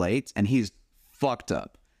hour late and he's fucked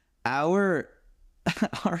up. Our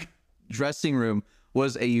dressing room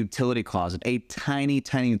was a utility closet, a tiny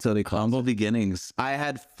utility closet. Humble beginnings. I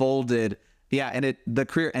had folded, and the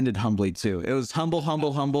career ended humbly too. It was humble,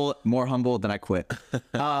 more humble than I quit.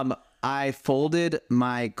 I folded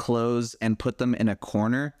my clothes and put them in a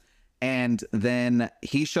corner, and then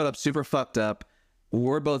he showed up super fucked up.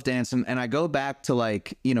 We're both dancing, and I go back to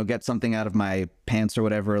like, get something out of my pants or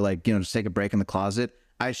whatever, like, just take a break in the closet.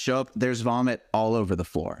 I show up, there's vomit all over the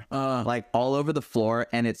floor, like all over the floor,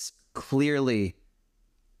 and it's clearly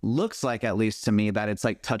looks like, at least to me, that it's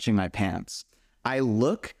like touching my pants. I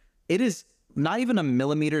look, it is not even a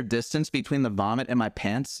millimeter distance between the vomit and my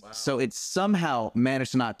pants. Wow. So it somehow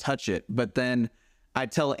managed to not touch it. But then I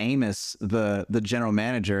tell Amos, the general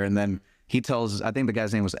manager, and then he tells, I think the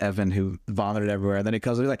guy's name was Evan, who vomited everywhere. And then he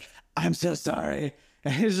calls me like, I'm so sorry.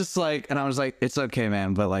 And he's just like, and I was like, it's okay,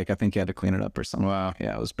 man. But like, I think you had to clean it up or something. Wow.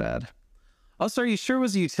 Yeah, it was bad. Also, are you sure it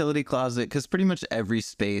was a utility closet? Because pretty much every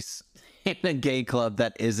space in a gay club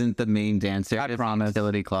that isn't the main dance area, I promise.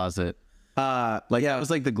 Utility closet. Like, Yeah, it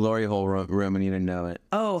was like the glory hole room and you didn't know it.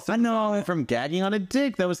 oh, I know. From gagging on a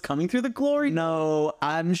dick that was coming through the glory. No,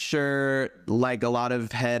 I'm sure like a lot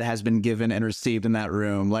of head has been given and received in that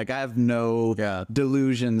room. Like I have no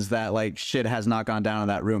delusions that like shit has not gone down in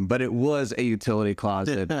that room, but it was a utility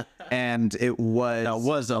closet and it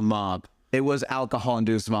was a mob. It was alcohol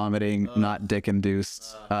induced vomiting, not dick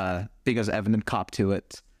induced, because Evan had copped to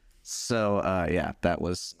it. So yeah, that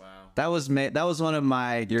was one of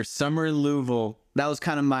my Your summer in Louisville. that was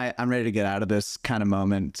kind of my I'm ready to get out of this kind of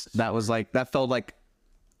moment. That felt like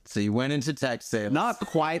So you went into tech sales. not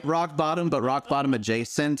quite rock bottom, but rock bottom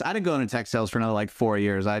adjacent. I didn't go into tech sales for another like 4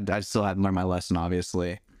 years. I still hadn't learned my lesson,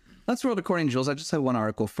 obviously. That's World According Jules. I just have one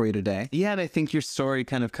article for you today. Yeah, and I think your story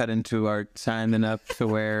kind of cut into our time enough to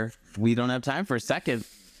where we don't have time for a second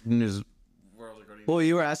news. Well,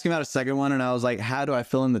 you were asking about a second one, and I was like, how do I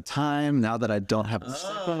fill in the time now that I don't have the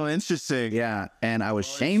Oh, interesting. Yeah, and I was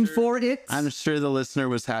shamed for it. I'm sure the listener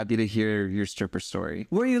was happy to hear your stripper story.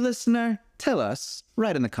 Were you, listener? Tell us.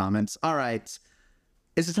 Write in the comments. All right.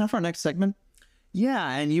 Is it time for our next segment?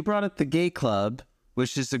 Yeah, and you brought up the gay club,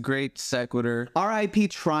 which is a great sequitur.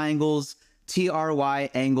 RIP Triangles, TRY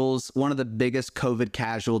Angles, one of the biggest COVID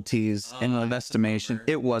casualties in my estimation.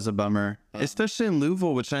 It was a bummer. Especially in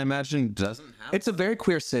Louisville, which I imagine doesn't have. It's a very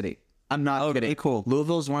queer city. I'm not kidding. Cool.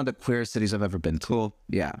 Louisville is one of the queerest cities I've ever been to. Cool.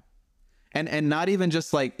 Yeah. And not even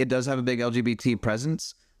just like it does have a big LGBT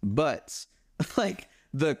presence, but like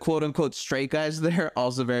the quote unquote straight guys there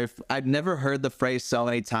also very. I've never heard the phrase so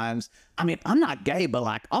many times. I mean, I'm not gay, but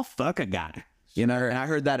like I'll fuck a guy. You know, and I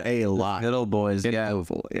heard that a lot. Little boys. In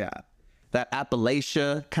Louisville, yeah. That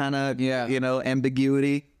Appalachia kind of, you know,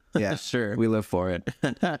 ambiguity. Yeah, Sure. We live for it.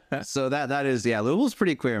 So that is, Louisville's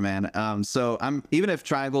pretty queer, man. So I'm, even if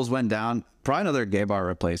Triangles went down, probably another gay bar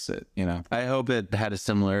replace it, you know? I hope it had a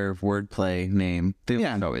similar wordplay name. They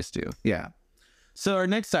always do. Yeah. So our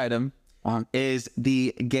next item is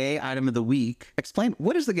the gay item of the week. Explain,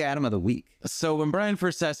 what is the gay item of the week? So when Brian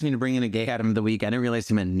first asked me to bring in a gay item of the week, I didn't realize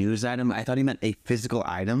he meant news item. I thought he meant a physical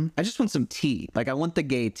item. I just want some tea. Like, I want the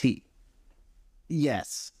gay tea.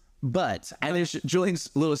 Yes. But and there's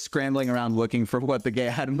Julian's a little scrambling around looking for what the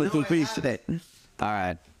gay item of the week today. All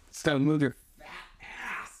right. So move your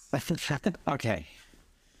ass. Okay.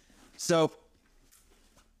 So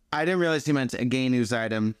I didn't realize he meant a gay news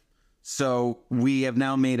item. So we have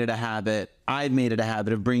now made it a habit. I've made it a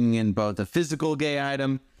habit of bringing in both a physical gay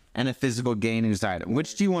item and a physical gay news item.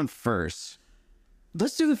 Which do you want first?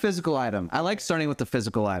 Let's do the physical item. I like starting with the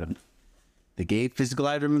physical item. The gay physical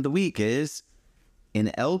item of the week is an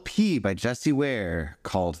LP by Jessie Ware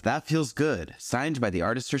called That Feels Good, signed by the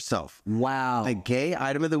artist herself. Wow. A gay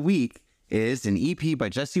item of the week is an EP by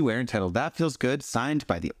Jessie Ware entitled That Feels Good, signed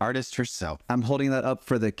by the artist herself. I'm holding that up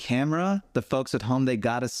for the camera. The folks at home, they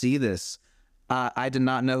gotta see this. I did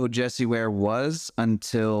not know who Jessie Ware was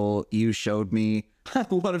until you showed me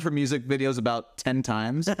one of her music videos about 10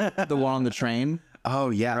 times. The one on the train. Oh,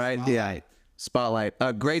 yeah. Right? Spotlight. Yeah. Spotlight.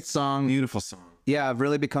 A great song. Beautiful song. Yeah, I've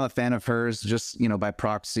really become a fan of hers just, you know, by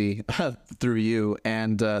proxy through you.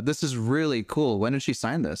 And this is really cool. When did she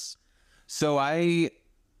sign this? So I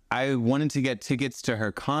wanted to get tickets to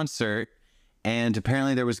her concert, and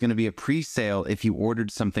apparently there was going to be a pre-sale if you ordered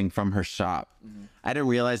something from her shop. Mm-hmm. I didn't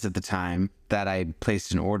realize at the time that I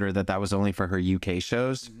placed an order that was only for her UK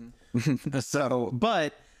shows. Mm-hmm.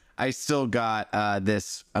 But I still got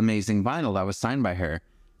this amazing vinyl that was signed by her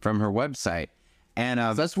from her website. And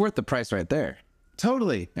that's worth the price right there.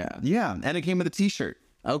 Totally. Yeah. Yeah. And it came with a t-shirt.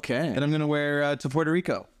 Okay. And I'm going to wear to Puerto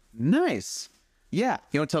Rico. Nice. Yeah.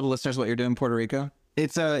 You want to tell the listeners what you're doing in Puerto Rico?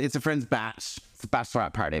 It's a friend's batch. It's a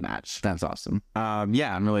bachelorette party match. That's awesome.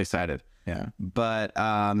 Yeah, I'm really excited. Yeah. But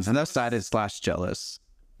I'm excited / jealous.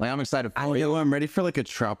 Like, I'm excited for you. I'm ready for like a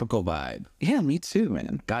tropical vibe. Yeah, me too,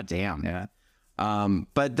 man. God damn. Yeah.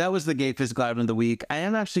 But that was the gay physical item of the week. I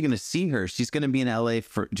am actually going to see her. She's going to be in LA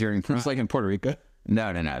during It's like in Puerto Rico.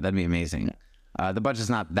 No. That'd be amazing. The budget's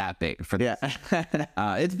not that big for this.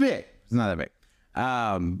 Yeah. It's big. It's not that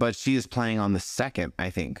big. But she is playing on the 2nd, I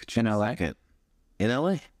think. In LA? In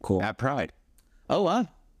LA. Cool. At Pride. Oh, wow.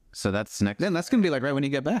 So that's next. Then that's going to be like right when you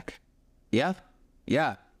get back. Yeah.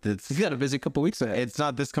 Yeah. You got a busy couple weeks ahead. It's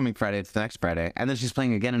not this coming Friday. It's the next Friday. And then she's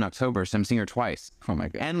playing again in October. So I'm seeing her twice. Oh, my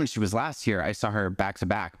God. And when she was last here, I saw her back to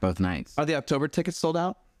back both nights. Are the October tickets sold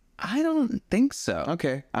out? I don't think so.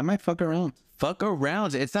 Okay. I might fuck around. Fuck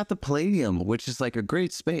around. It's at the Palladium, which is like a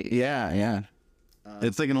great space. Yeah, yeah.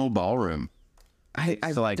 It's like an old ballroom. I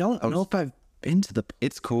don't know if I've been to the...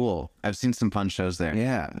 It's cool. I've seen some fun shows there.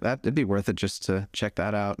 Yeah, it'd be worth it just to check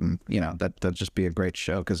that out. And, you know, that'd just be a great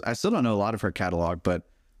show. Because I still don't know a lot of her catalog, but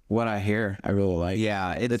what I hear, I really like.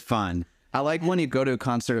 Yeah, it's fun. I like when you go to a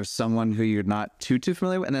concert of someone who you're not too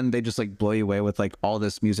familiar with, and then they just like blow you away with like all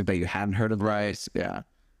this music that you hadn't heard of. Right. Yeah.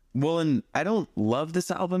 Well, and I don't love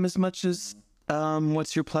this album as much as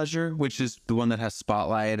What's Your Pleasure, which is the one that has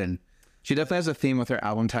Spotlight. And she definitely has a theme with her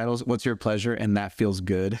album titles. What's Your Pleasure? And That Feels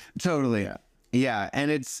Good. Totally. Yeah.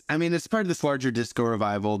 And it's part of this larger disco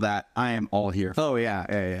revival that I am all here for. Oh, yeah.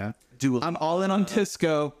 Yeah. I'm all in on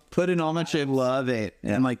disco. Put in all my chips. Love it.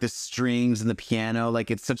 Yeah. And like the strings and the piano, like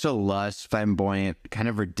it's such a lush, flamboyant, kind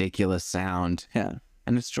of ridiculous sound. Yeah.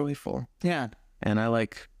 And it's joyful. Yeah. And I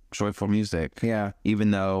like joyful music. Yeah. Even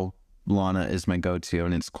though Lana is my go-to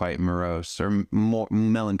and it's quite morose or more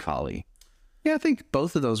melancholy. Yeah, I think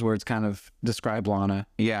both of those words kind of describe Lana.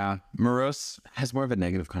 Yeah. Morose has more of a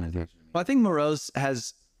negative connotation. Well, I think morose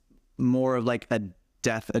has more of like a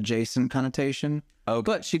death adjacent connotation. Oh,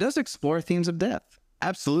 but she does explore themes of death.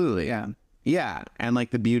 Absolutely. Yeah. Yeah. And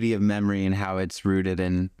like the beauty of memory and how it's rooted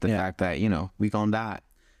in the fact that, you know, we gonna die.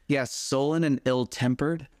 Yeah. Sullen and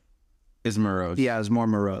ill-tempered is morose. Yeah, is more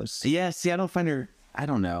morose. Yeah. See, I don't find her, I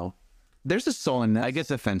don't know. There's a sullenness. I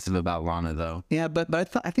get offensive about Lana though. Yeah, but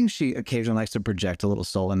I think she occasionally likes to project a little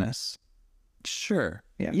sullenness. Sure.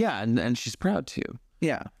 Yeah. Yeah. And she's proud to.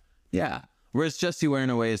 Yeah. Yeah. Whereas Jessie Ware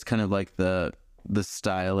in a way is kind of like the the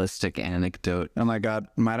stylistic anecdote. Oh my God.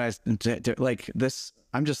 Might I, like this,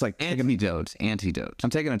 I'm just like, Antidote. I'm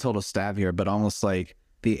taking a total stab here, but almost like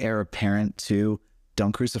the heir apparent to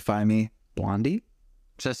Don't Crucify Me, Blondie.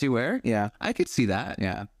 Jessie Ware? Yeah. I could see that.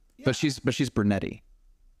 Yeah. But she's brunetti.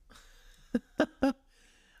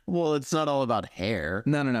 Well, it's not all about hair.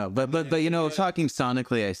 No. But you know, Talking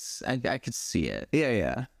sonically, I could see it.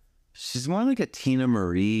 yeah. She's more like a Tina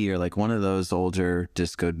Marie or like one of those older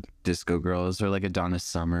disco girls or like a Donna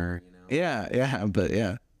Summer. You know? Yeah. But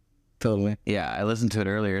yeah, totally. Yeah, I listened to it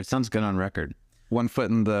earlier. It sounds good on record. 1 foot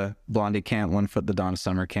in the Blondie camp, 1 foot the Donna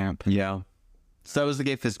Summer camp. Yeah. So that was the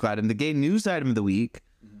gay physical item. The gay news item of the week,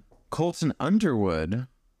 Colton Underwood.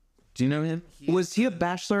 Do you know him? Was he a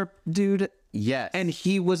Bachelor dude? Yes. And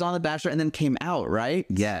he was on The Bachelor and then came out, right?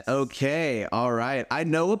 Yes. Okay. All right. I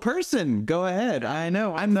know a person. Go ahead. I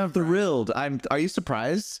know. I'm thrilled. Are you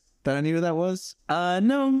surprised that I knew who that was?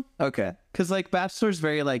 No. Okay. Because like Bachelor's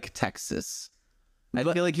very like Texas. I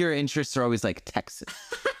feel like your interests are always like Texas.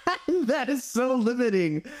 That is so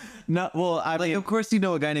limiting. No, well, I Like, of course, you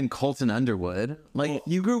know a guy named Colton Underwood. Like,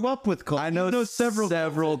 you grew up with Colton. I know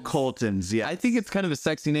several Coltons. Yeah. I think it's kind of a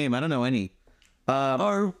sexy name. I don't know any.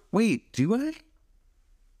 Or wait, do I?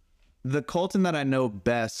 The Colton that I know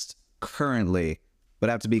best currently would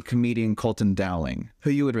have to be comedian Colton Dowling, who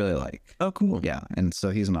you would really like. Oh, cool. Yeah, and so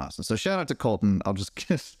he's an awesome. So shout out to Colton. I'll just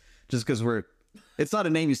because it's not a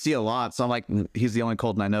name you see a lot, so I'm like, he's the only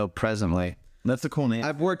Colton I know presently. That's a cool name.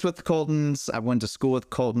 I've worked with Coltons. I went to school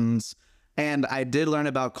with Coltons. And I did learn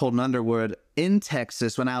about Colton Underwood in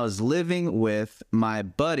Texas when I was living with my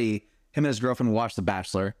buddy. Him and his girlfriend watched The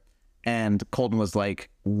Bachelor. And Colton was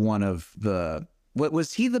like one of the... What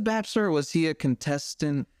was he, the Bachelor? Or was he a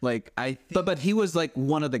contestant? Like but he was like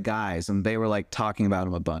one of the guys, and they were like talking about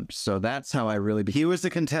him a bunch. So that's how I really He was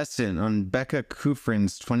a contestant on Becca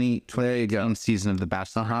Kufrin's 2018 season of The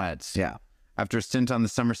Bachelor. Yeah. After a stint on the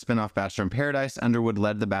summer spinoff Bachelor in Paradise, Underwood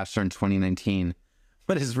led The Bachelor in 2019.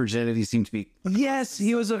 But his virginity seemed to be... Yes,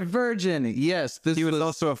 he was a virgin. Yes. He was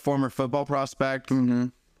also a former football prospect. Mm-hmm.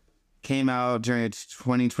 Came out during a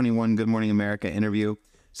 2021 Good Morning America interview.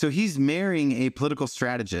 So he's marrying a political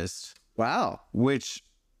strategist. Wow. Which...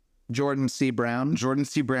 Jordan C. Brown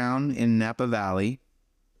in Napa Valley.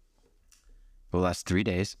 For the last 3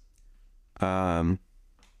 days. For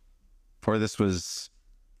this was...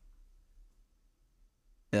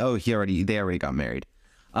 Oh, they already got married.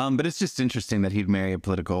 But it's just interesting that he'd marry a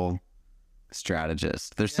political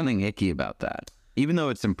strategist. There's something icky about that. Even though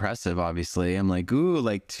it's impressive, obviously. I'm like, ooh,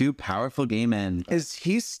 like two powerful gay men. Is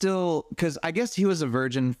he still... Because I guess he was a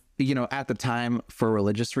virgin, you know, at the time for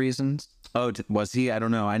religious reasons. Oh, was he? I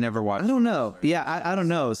don't know. I never watched. I don't know. Yeah, I don't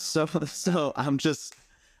know. So I'm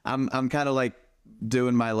kind of like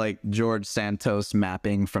doing my like George Santos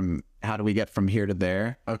mapping from how do we get from here to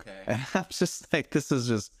there. Okay. And I'm just like, this is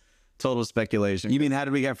just total speculation. You mean how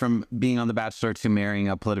did we get from being on The Bachelor to marrying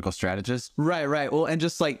a political strategist? Right. Well, and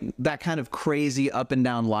just like that kind of crazy up and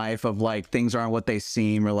down life of like things aren't what they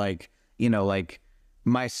seem, or like, you know, like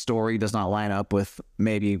my story does not line up with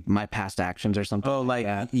maybe my past actions or something. Oh, like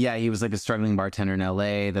that. Yeah, he was like a struggling bartender in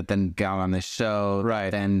LA that then got on this show, right?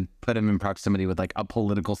 Then put him in proximity with like a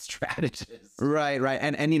political strategist, right?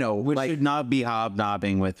 And you know, which like, should not be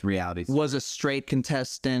hobnobbing with reality. Was a straight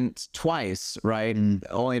contestant twice, right?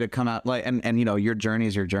 Only to come out like, and you know, your journey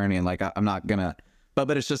is your journey, and like I'm not gonna, but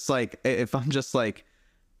it's just like, if I'm just like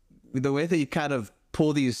the way that you kind of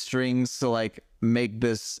pull these strings to like make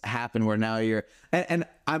this happen, where now you're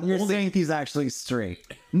saying he's actually straight.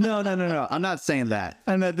 No. I'm not saying that.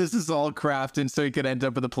 And that this is all crafted so he could end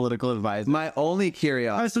up with a political advisor. My only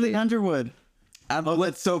curiosity. Underwood.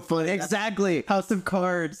 That's so funny. Exactly. House of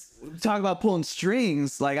Cards. Talk about pulling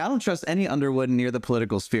strings. Like, I don't trust any Underwood near the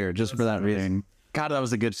political sphere just for that reason. God, that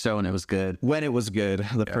was a good show, and it was good. When it was good,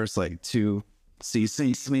 the first like 2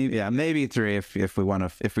 seasons, maybe 3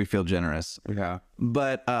 if we feel generous. Yeah.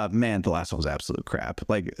 But man, the last one was absolute crap.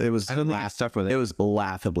 Like, it was. I don't think I stuck with it. It was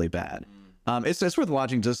laughably bad. It's worth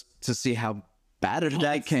watching just to see how bad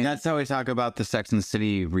it came. That's how we talk about the Sex and the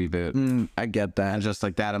City reboot. I get that. And just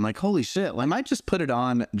like that, I'm like, holy shit. I might just put it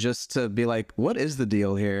on just to be like, what is the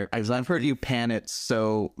deal here? Because I've heard you pan it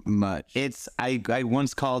so much. I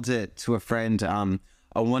once called it to a friend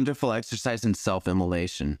a wonderful exercise in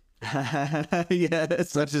self-immolation.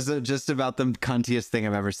 Yes. Which is just about the cuntiest thing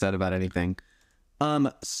I've ever said about anything.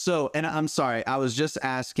 So, and I'm sorry, I was just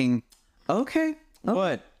asking. Okay.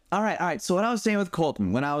 What? All right. So what I was saying with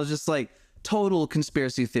Colton, when I was just like total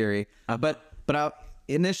conspiracy theory, but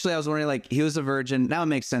initially I was wondering, like, he was a virgin. Now it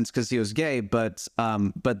makes sense because he was gay, but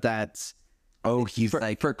that Oh, he's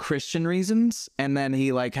for Christian reasons, and then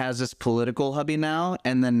he like has this political hubby now,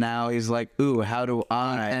 and then now he's like, ooh, how do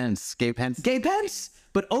I Gay Pence,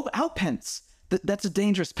 but out Pence. That's a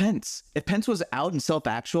dangerous Pence. If Pence was out and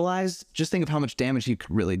self-actualized, just think of how much damage he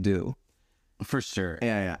could really do. for sure.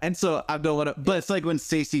 Yeah. And so I don't want to, But it's like when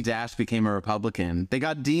Stacey Dash became a Republican, they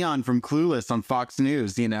got Dion from Clueless on Fox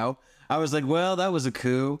News. You know, I was like, well, that was a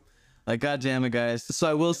coup. Like, goddamn it, guys. So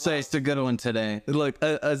I will say, It's a good one today. look,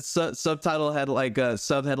 a subtitle had like a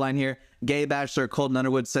sub-headline here. Gay Bachelor Colton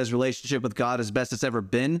Underwood says relationship with God is best it's ever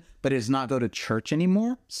been, but he does not go to church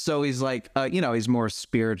anymore. So he's like, he's more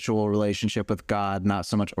spiritual relationship with God, not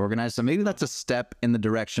so much organized. So maybe that's a step in the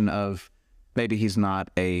direction of maybe he's not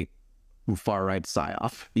a far-right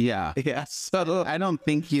psyop. Yeah. Yeah, so I don't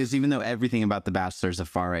think he is, even though everything about The Bachelor is a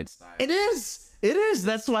far-right style. it is. It is.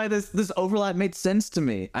 That's why this overlap made sense to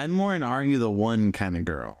me. I'm more an Are You the One kind of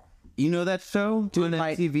girl. You know that show? Doing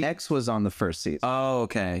My MTV? ex was on the first season. Oh,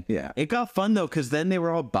 okay. Yeah. It got fun though, because then they were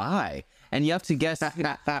all bi. And you have to guess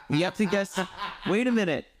wait a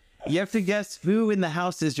minute. You have to guess who in the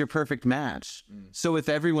house is your perfect match. So if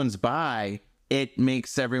everyone's bi, it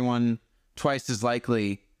makes everyone twice as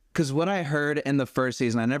likely. Because what I heard in the first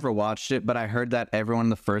season, I never watched it, but I heard that everyone in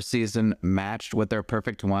the first season matched with their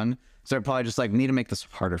perfect one. So they're probably just like, we need to make this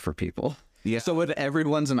harder for people. Yeah. So with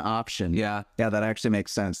everyone's an option. Yeah. Yeah, that actually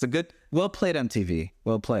makes sense. Well played, MTV.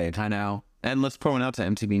 Well played. I know. And let's pour one out to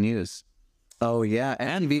MTV News. Oh, yeah.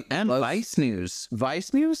 And Vice News.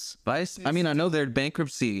 Vice News? Vice. I mean, I know they're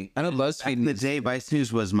bankruptcy. I know BuzzFeed Back in the News. day, Vice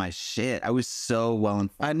News was my shit. I was so well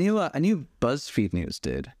informed. I knew BuzzFeed News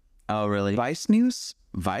did. Oh, really? Vice News?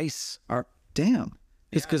 Vice. Damn.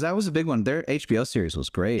 It's because that was a big one. Their HBO series was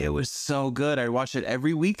great. It was so good. I'd watch it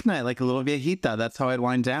every weeknight, like a little viejita. That's how I'd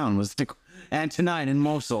wind down. And tonight in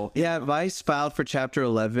Mosul. Yeah, Vice filed for Chapter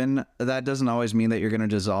 11. That doesn't always mean that you're going to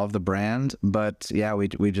dissolve the brand, but yeah,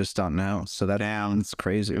 we just don't know. So that's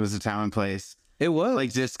crazy. It was a town and place. It was.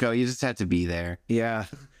 Like disco. You just had to be there. Yeah.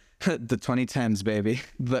 The 2010s, baby.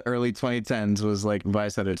 The early 2010s was like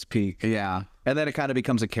Vice at its peak. Yeah. And then it kind of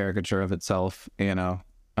becomes a caricature of itself, you know.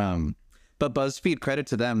 But BuzzFeed, credit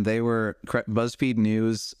to them, they were BuzzFeed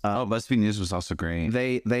News. BuzzFeed News was also great.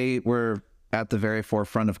 They were at the very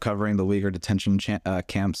forefront of covering the Uyghur detention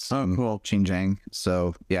camps in Xinjiang.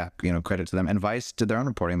 So yeah, credit to them. And Vice did their own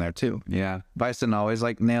reporting there too. Yeah. Vice didn't always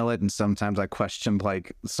like nail it, and sometimes I questioned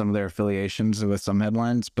like some of their affiliations with some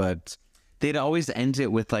headlines, but they'd always end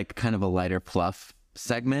it with like kind of a lighter fluff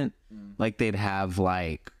segment. Like they'd have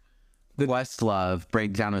like Questlove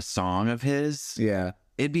break down a song of his. yeah.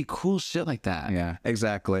 It'd be cool shit like that. Yeah,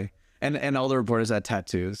 exactly. And all the reporters had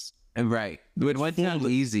tattoos. Right. It went down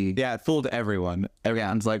easy. Yeah, it fooled everyone.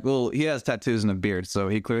 Everyone's like, well, he has tattoos and a beard, so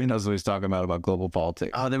he clearly knows what he's talking about global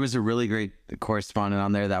politics. Oh, there was a really great correspondent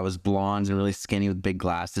on there that was blonde and really skinny with big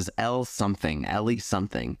glasses. Ellie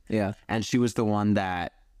something. Yeah. And she was the one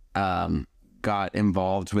that got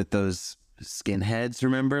involved with those skinheads,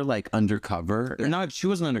 remember? Like undercover. She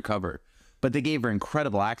wasn't undercover. But they gave her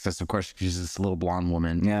incredible access, of course, she's this little blonde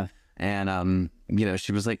woman. Yeah. And,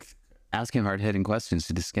 she was like asking hard-hitting questions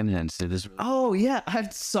to the skinheads. Oh, yeah. I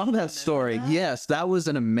saw that story. Yes, that was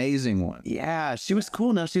an amazing one. Yeah, she was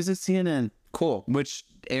cool. Now she's at CNN. Cool. Which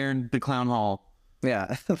aired the Clown Hall.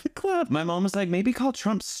 Yeah. The club. My mom was like, maybe call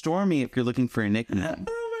Trump Stormy if you're looking for a nickname.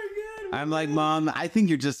 Oh, my God. I'm like, Mom, I think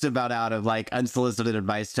you're just about out of like unsolicited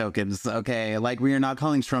advice tokens. Okay, like we are not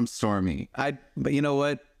calling Trump Stormy. But you know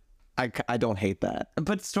what? I don't hate that.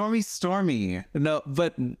 But Stormy's Stormy. No,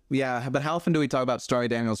 but yeah, but how often do we talk about Stormy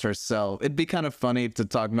Daniels herself? It'd be kind of funny to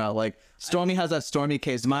talk about like Stormy has that Stormy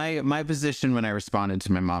case. My position when I responded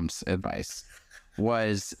to my mom's advice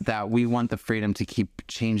was that we want the freedom to keep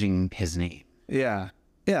changing his name. Yeah.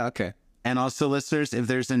 Yeah, okay. And also, listeners, if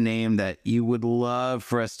there's a name that you would love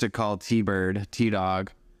for us to call T-Bird, T-Dog,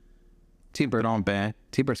 T-Bird on bad.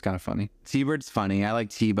 T-Bird's kind of funny. T-Bird's funny. I like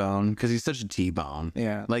T-Bone because he's such a T-Bone.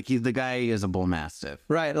 Yeah. Like the guy is a bull mastiff.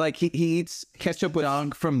 Right. Like he eats ketchup with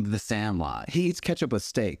Dog from The Sandlot. he eats ketchup with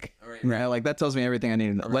steak. Right. Like that tells me everything I need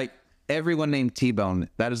to know. Like everyone named T-Bone,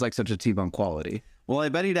 that is like such a T-Bone quality. Well, I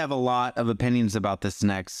bet he'd have a lot of opinions about this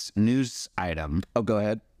next news item. Oh, go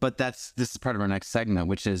ahead. But this is part of our next segment,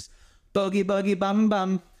 which is Boogie Boogie Bum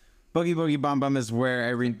Bum. Boogie Boogie Bum Bum is where I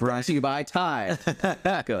read Brian. See you by Ty.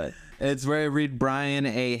 Good. It's where I read Brian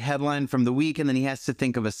a headline from the week, and then he has to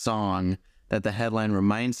think of a song that the headline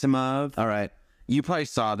reminds him of. All right. You probably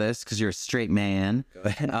saw this because you're a straight man. Go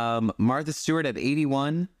ahead. Martha Stewart at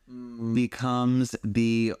 81 becomes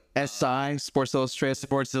the SI, Sports Illustrated.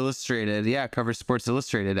 Sports Illustrated. Yeah, covers Sports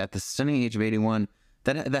Illustrated at the stunning age of 81.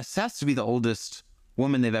 That has to be the oldest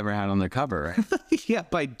woman they've ever had on their cover, right? Yeah,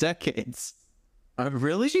 by decades.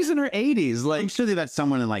 Really? She's in her 80s. Like, I'm sure they've had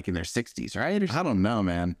someone in like in their 60s, right? I don't know,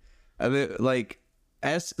 man. Like,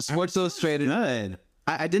 as Sports Illustrated. Good.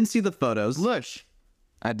 I didn't see the photos. Look,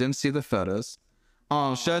 I didn't see the photos.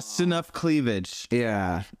 oh, just enough cleavage.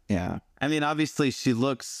 Yeah, yeah. I mean, obviously she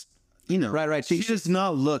looks, you know, Right. She does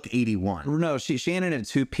not look 81. No, she ain't in a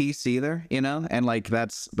 2-piece either, you know? And like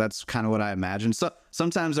that's kind of what I imagine. So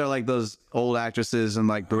sometimes they're like those old actresses and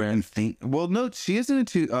like Well, no, she isn't a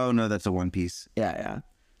two. Oh no, that's a one piece. yeah.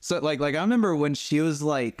 So like I remember when she was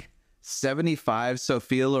like 75,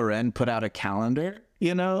 Sophia Loren put out a calendar,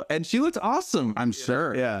 you know, and she looked awesome. I'm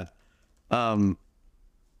sure. Yeah.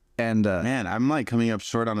 And Man, I'm like coming up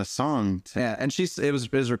short on a song. yeah, and it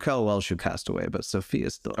was Raquel Welch who passed away, but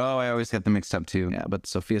Sophia's still. Oh, I always get them mixed up too. Yeah, but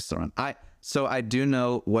Sophia's still on. So I do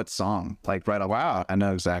know what song, like right off. Wow, I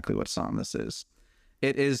know exactly what song this is.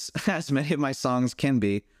 It is, as many of my songs can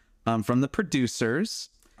be, from the producers.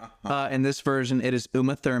 In this version, it is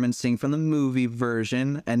Uma Thurman singing from the movie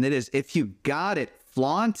version, and it is "If You Got It,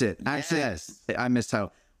 Flaunt It." Actually, Yes. I missed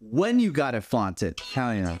how. When you got it, flaunt it.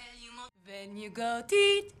 Hell yeah. When you got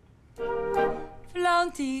it,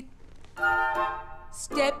 flaunt it.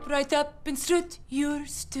 Step right up and strut your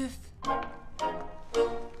stuff.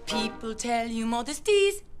 People tell you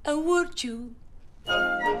modesty's a virtue,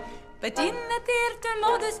 but in the theater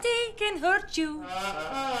modesty can hurt you.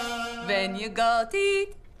 When you got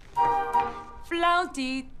it, flaunt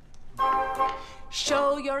it.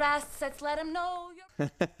 Show your assets, let them know you're...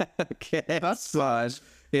 Okay, that's fun.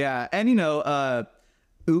 Yeah, and you know,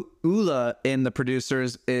 Ula in the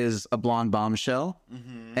producers is a blonde bombshell,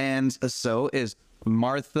 and so is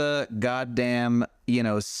Martha. Goddamn, you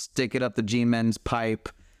know, stick it up the G-men's pipe.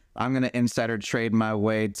 I'm gonna insider trade my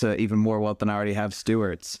way to even more wealth than I already have.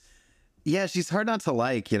 Stewart's. Yeah, she's hard not to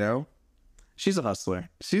like, you know? She's a hustler.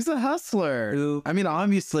 She's a hustler. Who- I mean,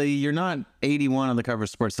 obviously, you're not 81 on the cover of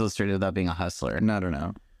Sports Illustrated without being a hustler.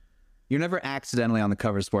 No. You're never accidentally on the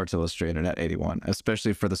cover of Sports Illustrated at 81,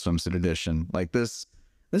 especially for the swimsuit edition. Like this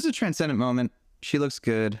is a transcendent moment. She looks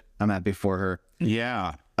good. I'm happy for her.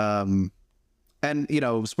 Yeah. And you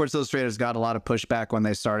know, Sports Illustrated's got a lot of pushback when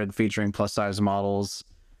they started featuring plus size models.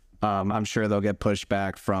 I'm sure they'll get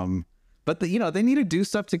pushback from, but you know, they need to do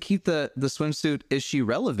stuff to keep the swimsuit issue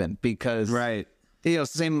relevant because Right. you know,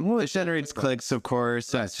 same. Well, it generates clicks, of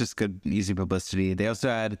course. That's just good, easy publicity. They also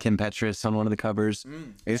had Kim Petras on one of the covers.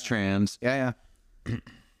 Is trans. Yeah.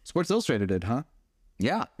 Sports Illustrated did, huh?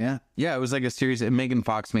 Yeah. Yeah. Yeah, it was like a series. Megan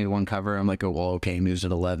Fox made one cover. I'm like, oh, well, okay, news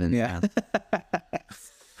at 11. Yeah.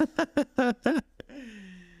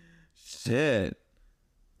 Shit.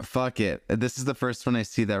 Fuck it. This is the first one I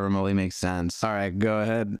see that remotely makes sense. All right, go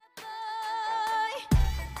ahead.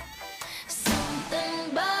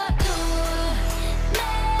 Something about you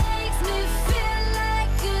makes me feel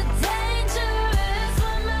like a dangerous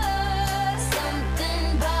woman. Something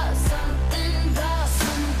about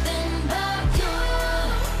you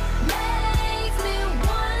makes me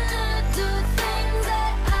wanna do things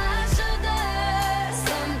that I shouldn't.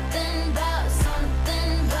 Something about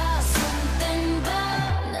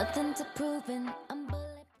nothing to prove and I'm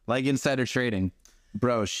bulletproof. Like insider trading.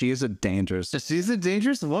 Bro, she is a dangerous. She's a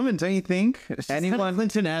dangerous woman, don't you think? Anyone-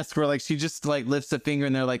 Clinton-esque where like she just like lifts a finger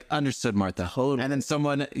and they're like, understood, Martha. And then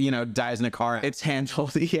someone, you know, dies in a car. It's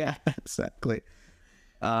handled. Yeah, exactly.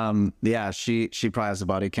 Yeah, she probably has a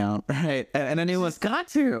body count, right? And anyone's got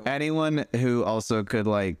to. anyone who also could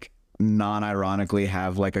like non-ironically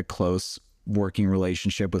have like a close working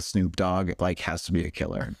relationship with Snoop Dogg like has to be a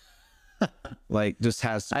killer. Like just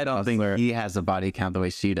has. To I don't think hustler. he has a body count the way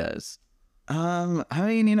she does. I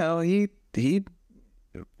mean, you know, he you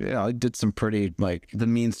know, he did some pretty like The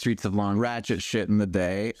mean streets of Long ratchet shit in the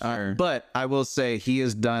day. Sure. But I will say he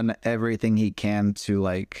has done everything he can to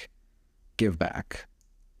like give back.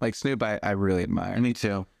 Like Snoop, I really admire. Me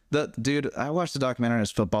too. The dude, I watched the documentary on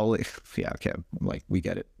his football league. Yeah, okay, like we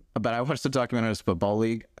get it. But I watched the documentary on his football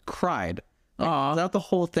league. Cried. Like, throughout the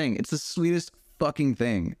whole thing. It's the sweetest fucking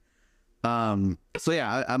thing. So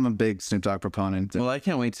yeah, I'm a big Snoop Dogg proponent. Well, I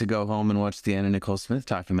can't wait to go home and watch the Anna Nicole Smith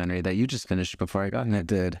documentary that you just finished before I got in. I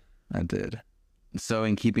did. So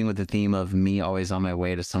in keeping with the theme of me always on my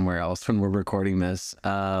way to somewhere else when we're recording this,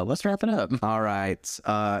 let's wrap it up. All right.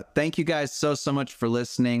 Thank you guys so much for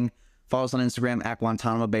listening. Follow us on Instagram at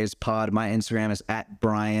Guantanamo Bay's Pod. My Instagram is at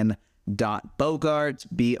Brian.Bogart,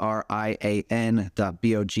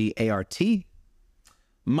 BRIAN.BOGART.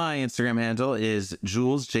 My Instagram handle is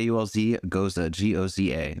Jules, Julz, Goza, Goza.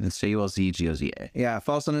 That's Julz, Goza. Yeah,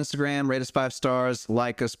 follow us on Instagram, rate us 5 stars,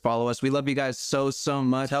 like us, follow us. We love you guys so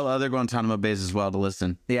much. Tell other Guantanamo Bays as well to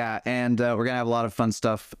listen. Yeah, and we're going to have a lot of fun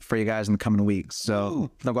stuff for you guys in the coming weeks.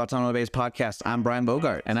 So, the Guantanamo Bays podcast, I'm Brian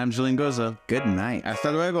Bogart. And I'm Julian Goza. Good night.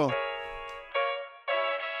 Hasta luego.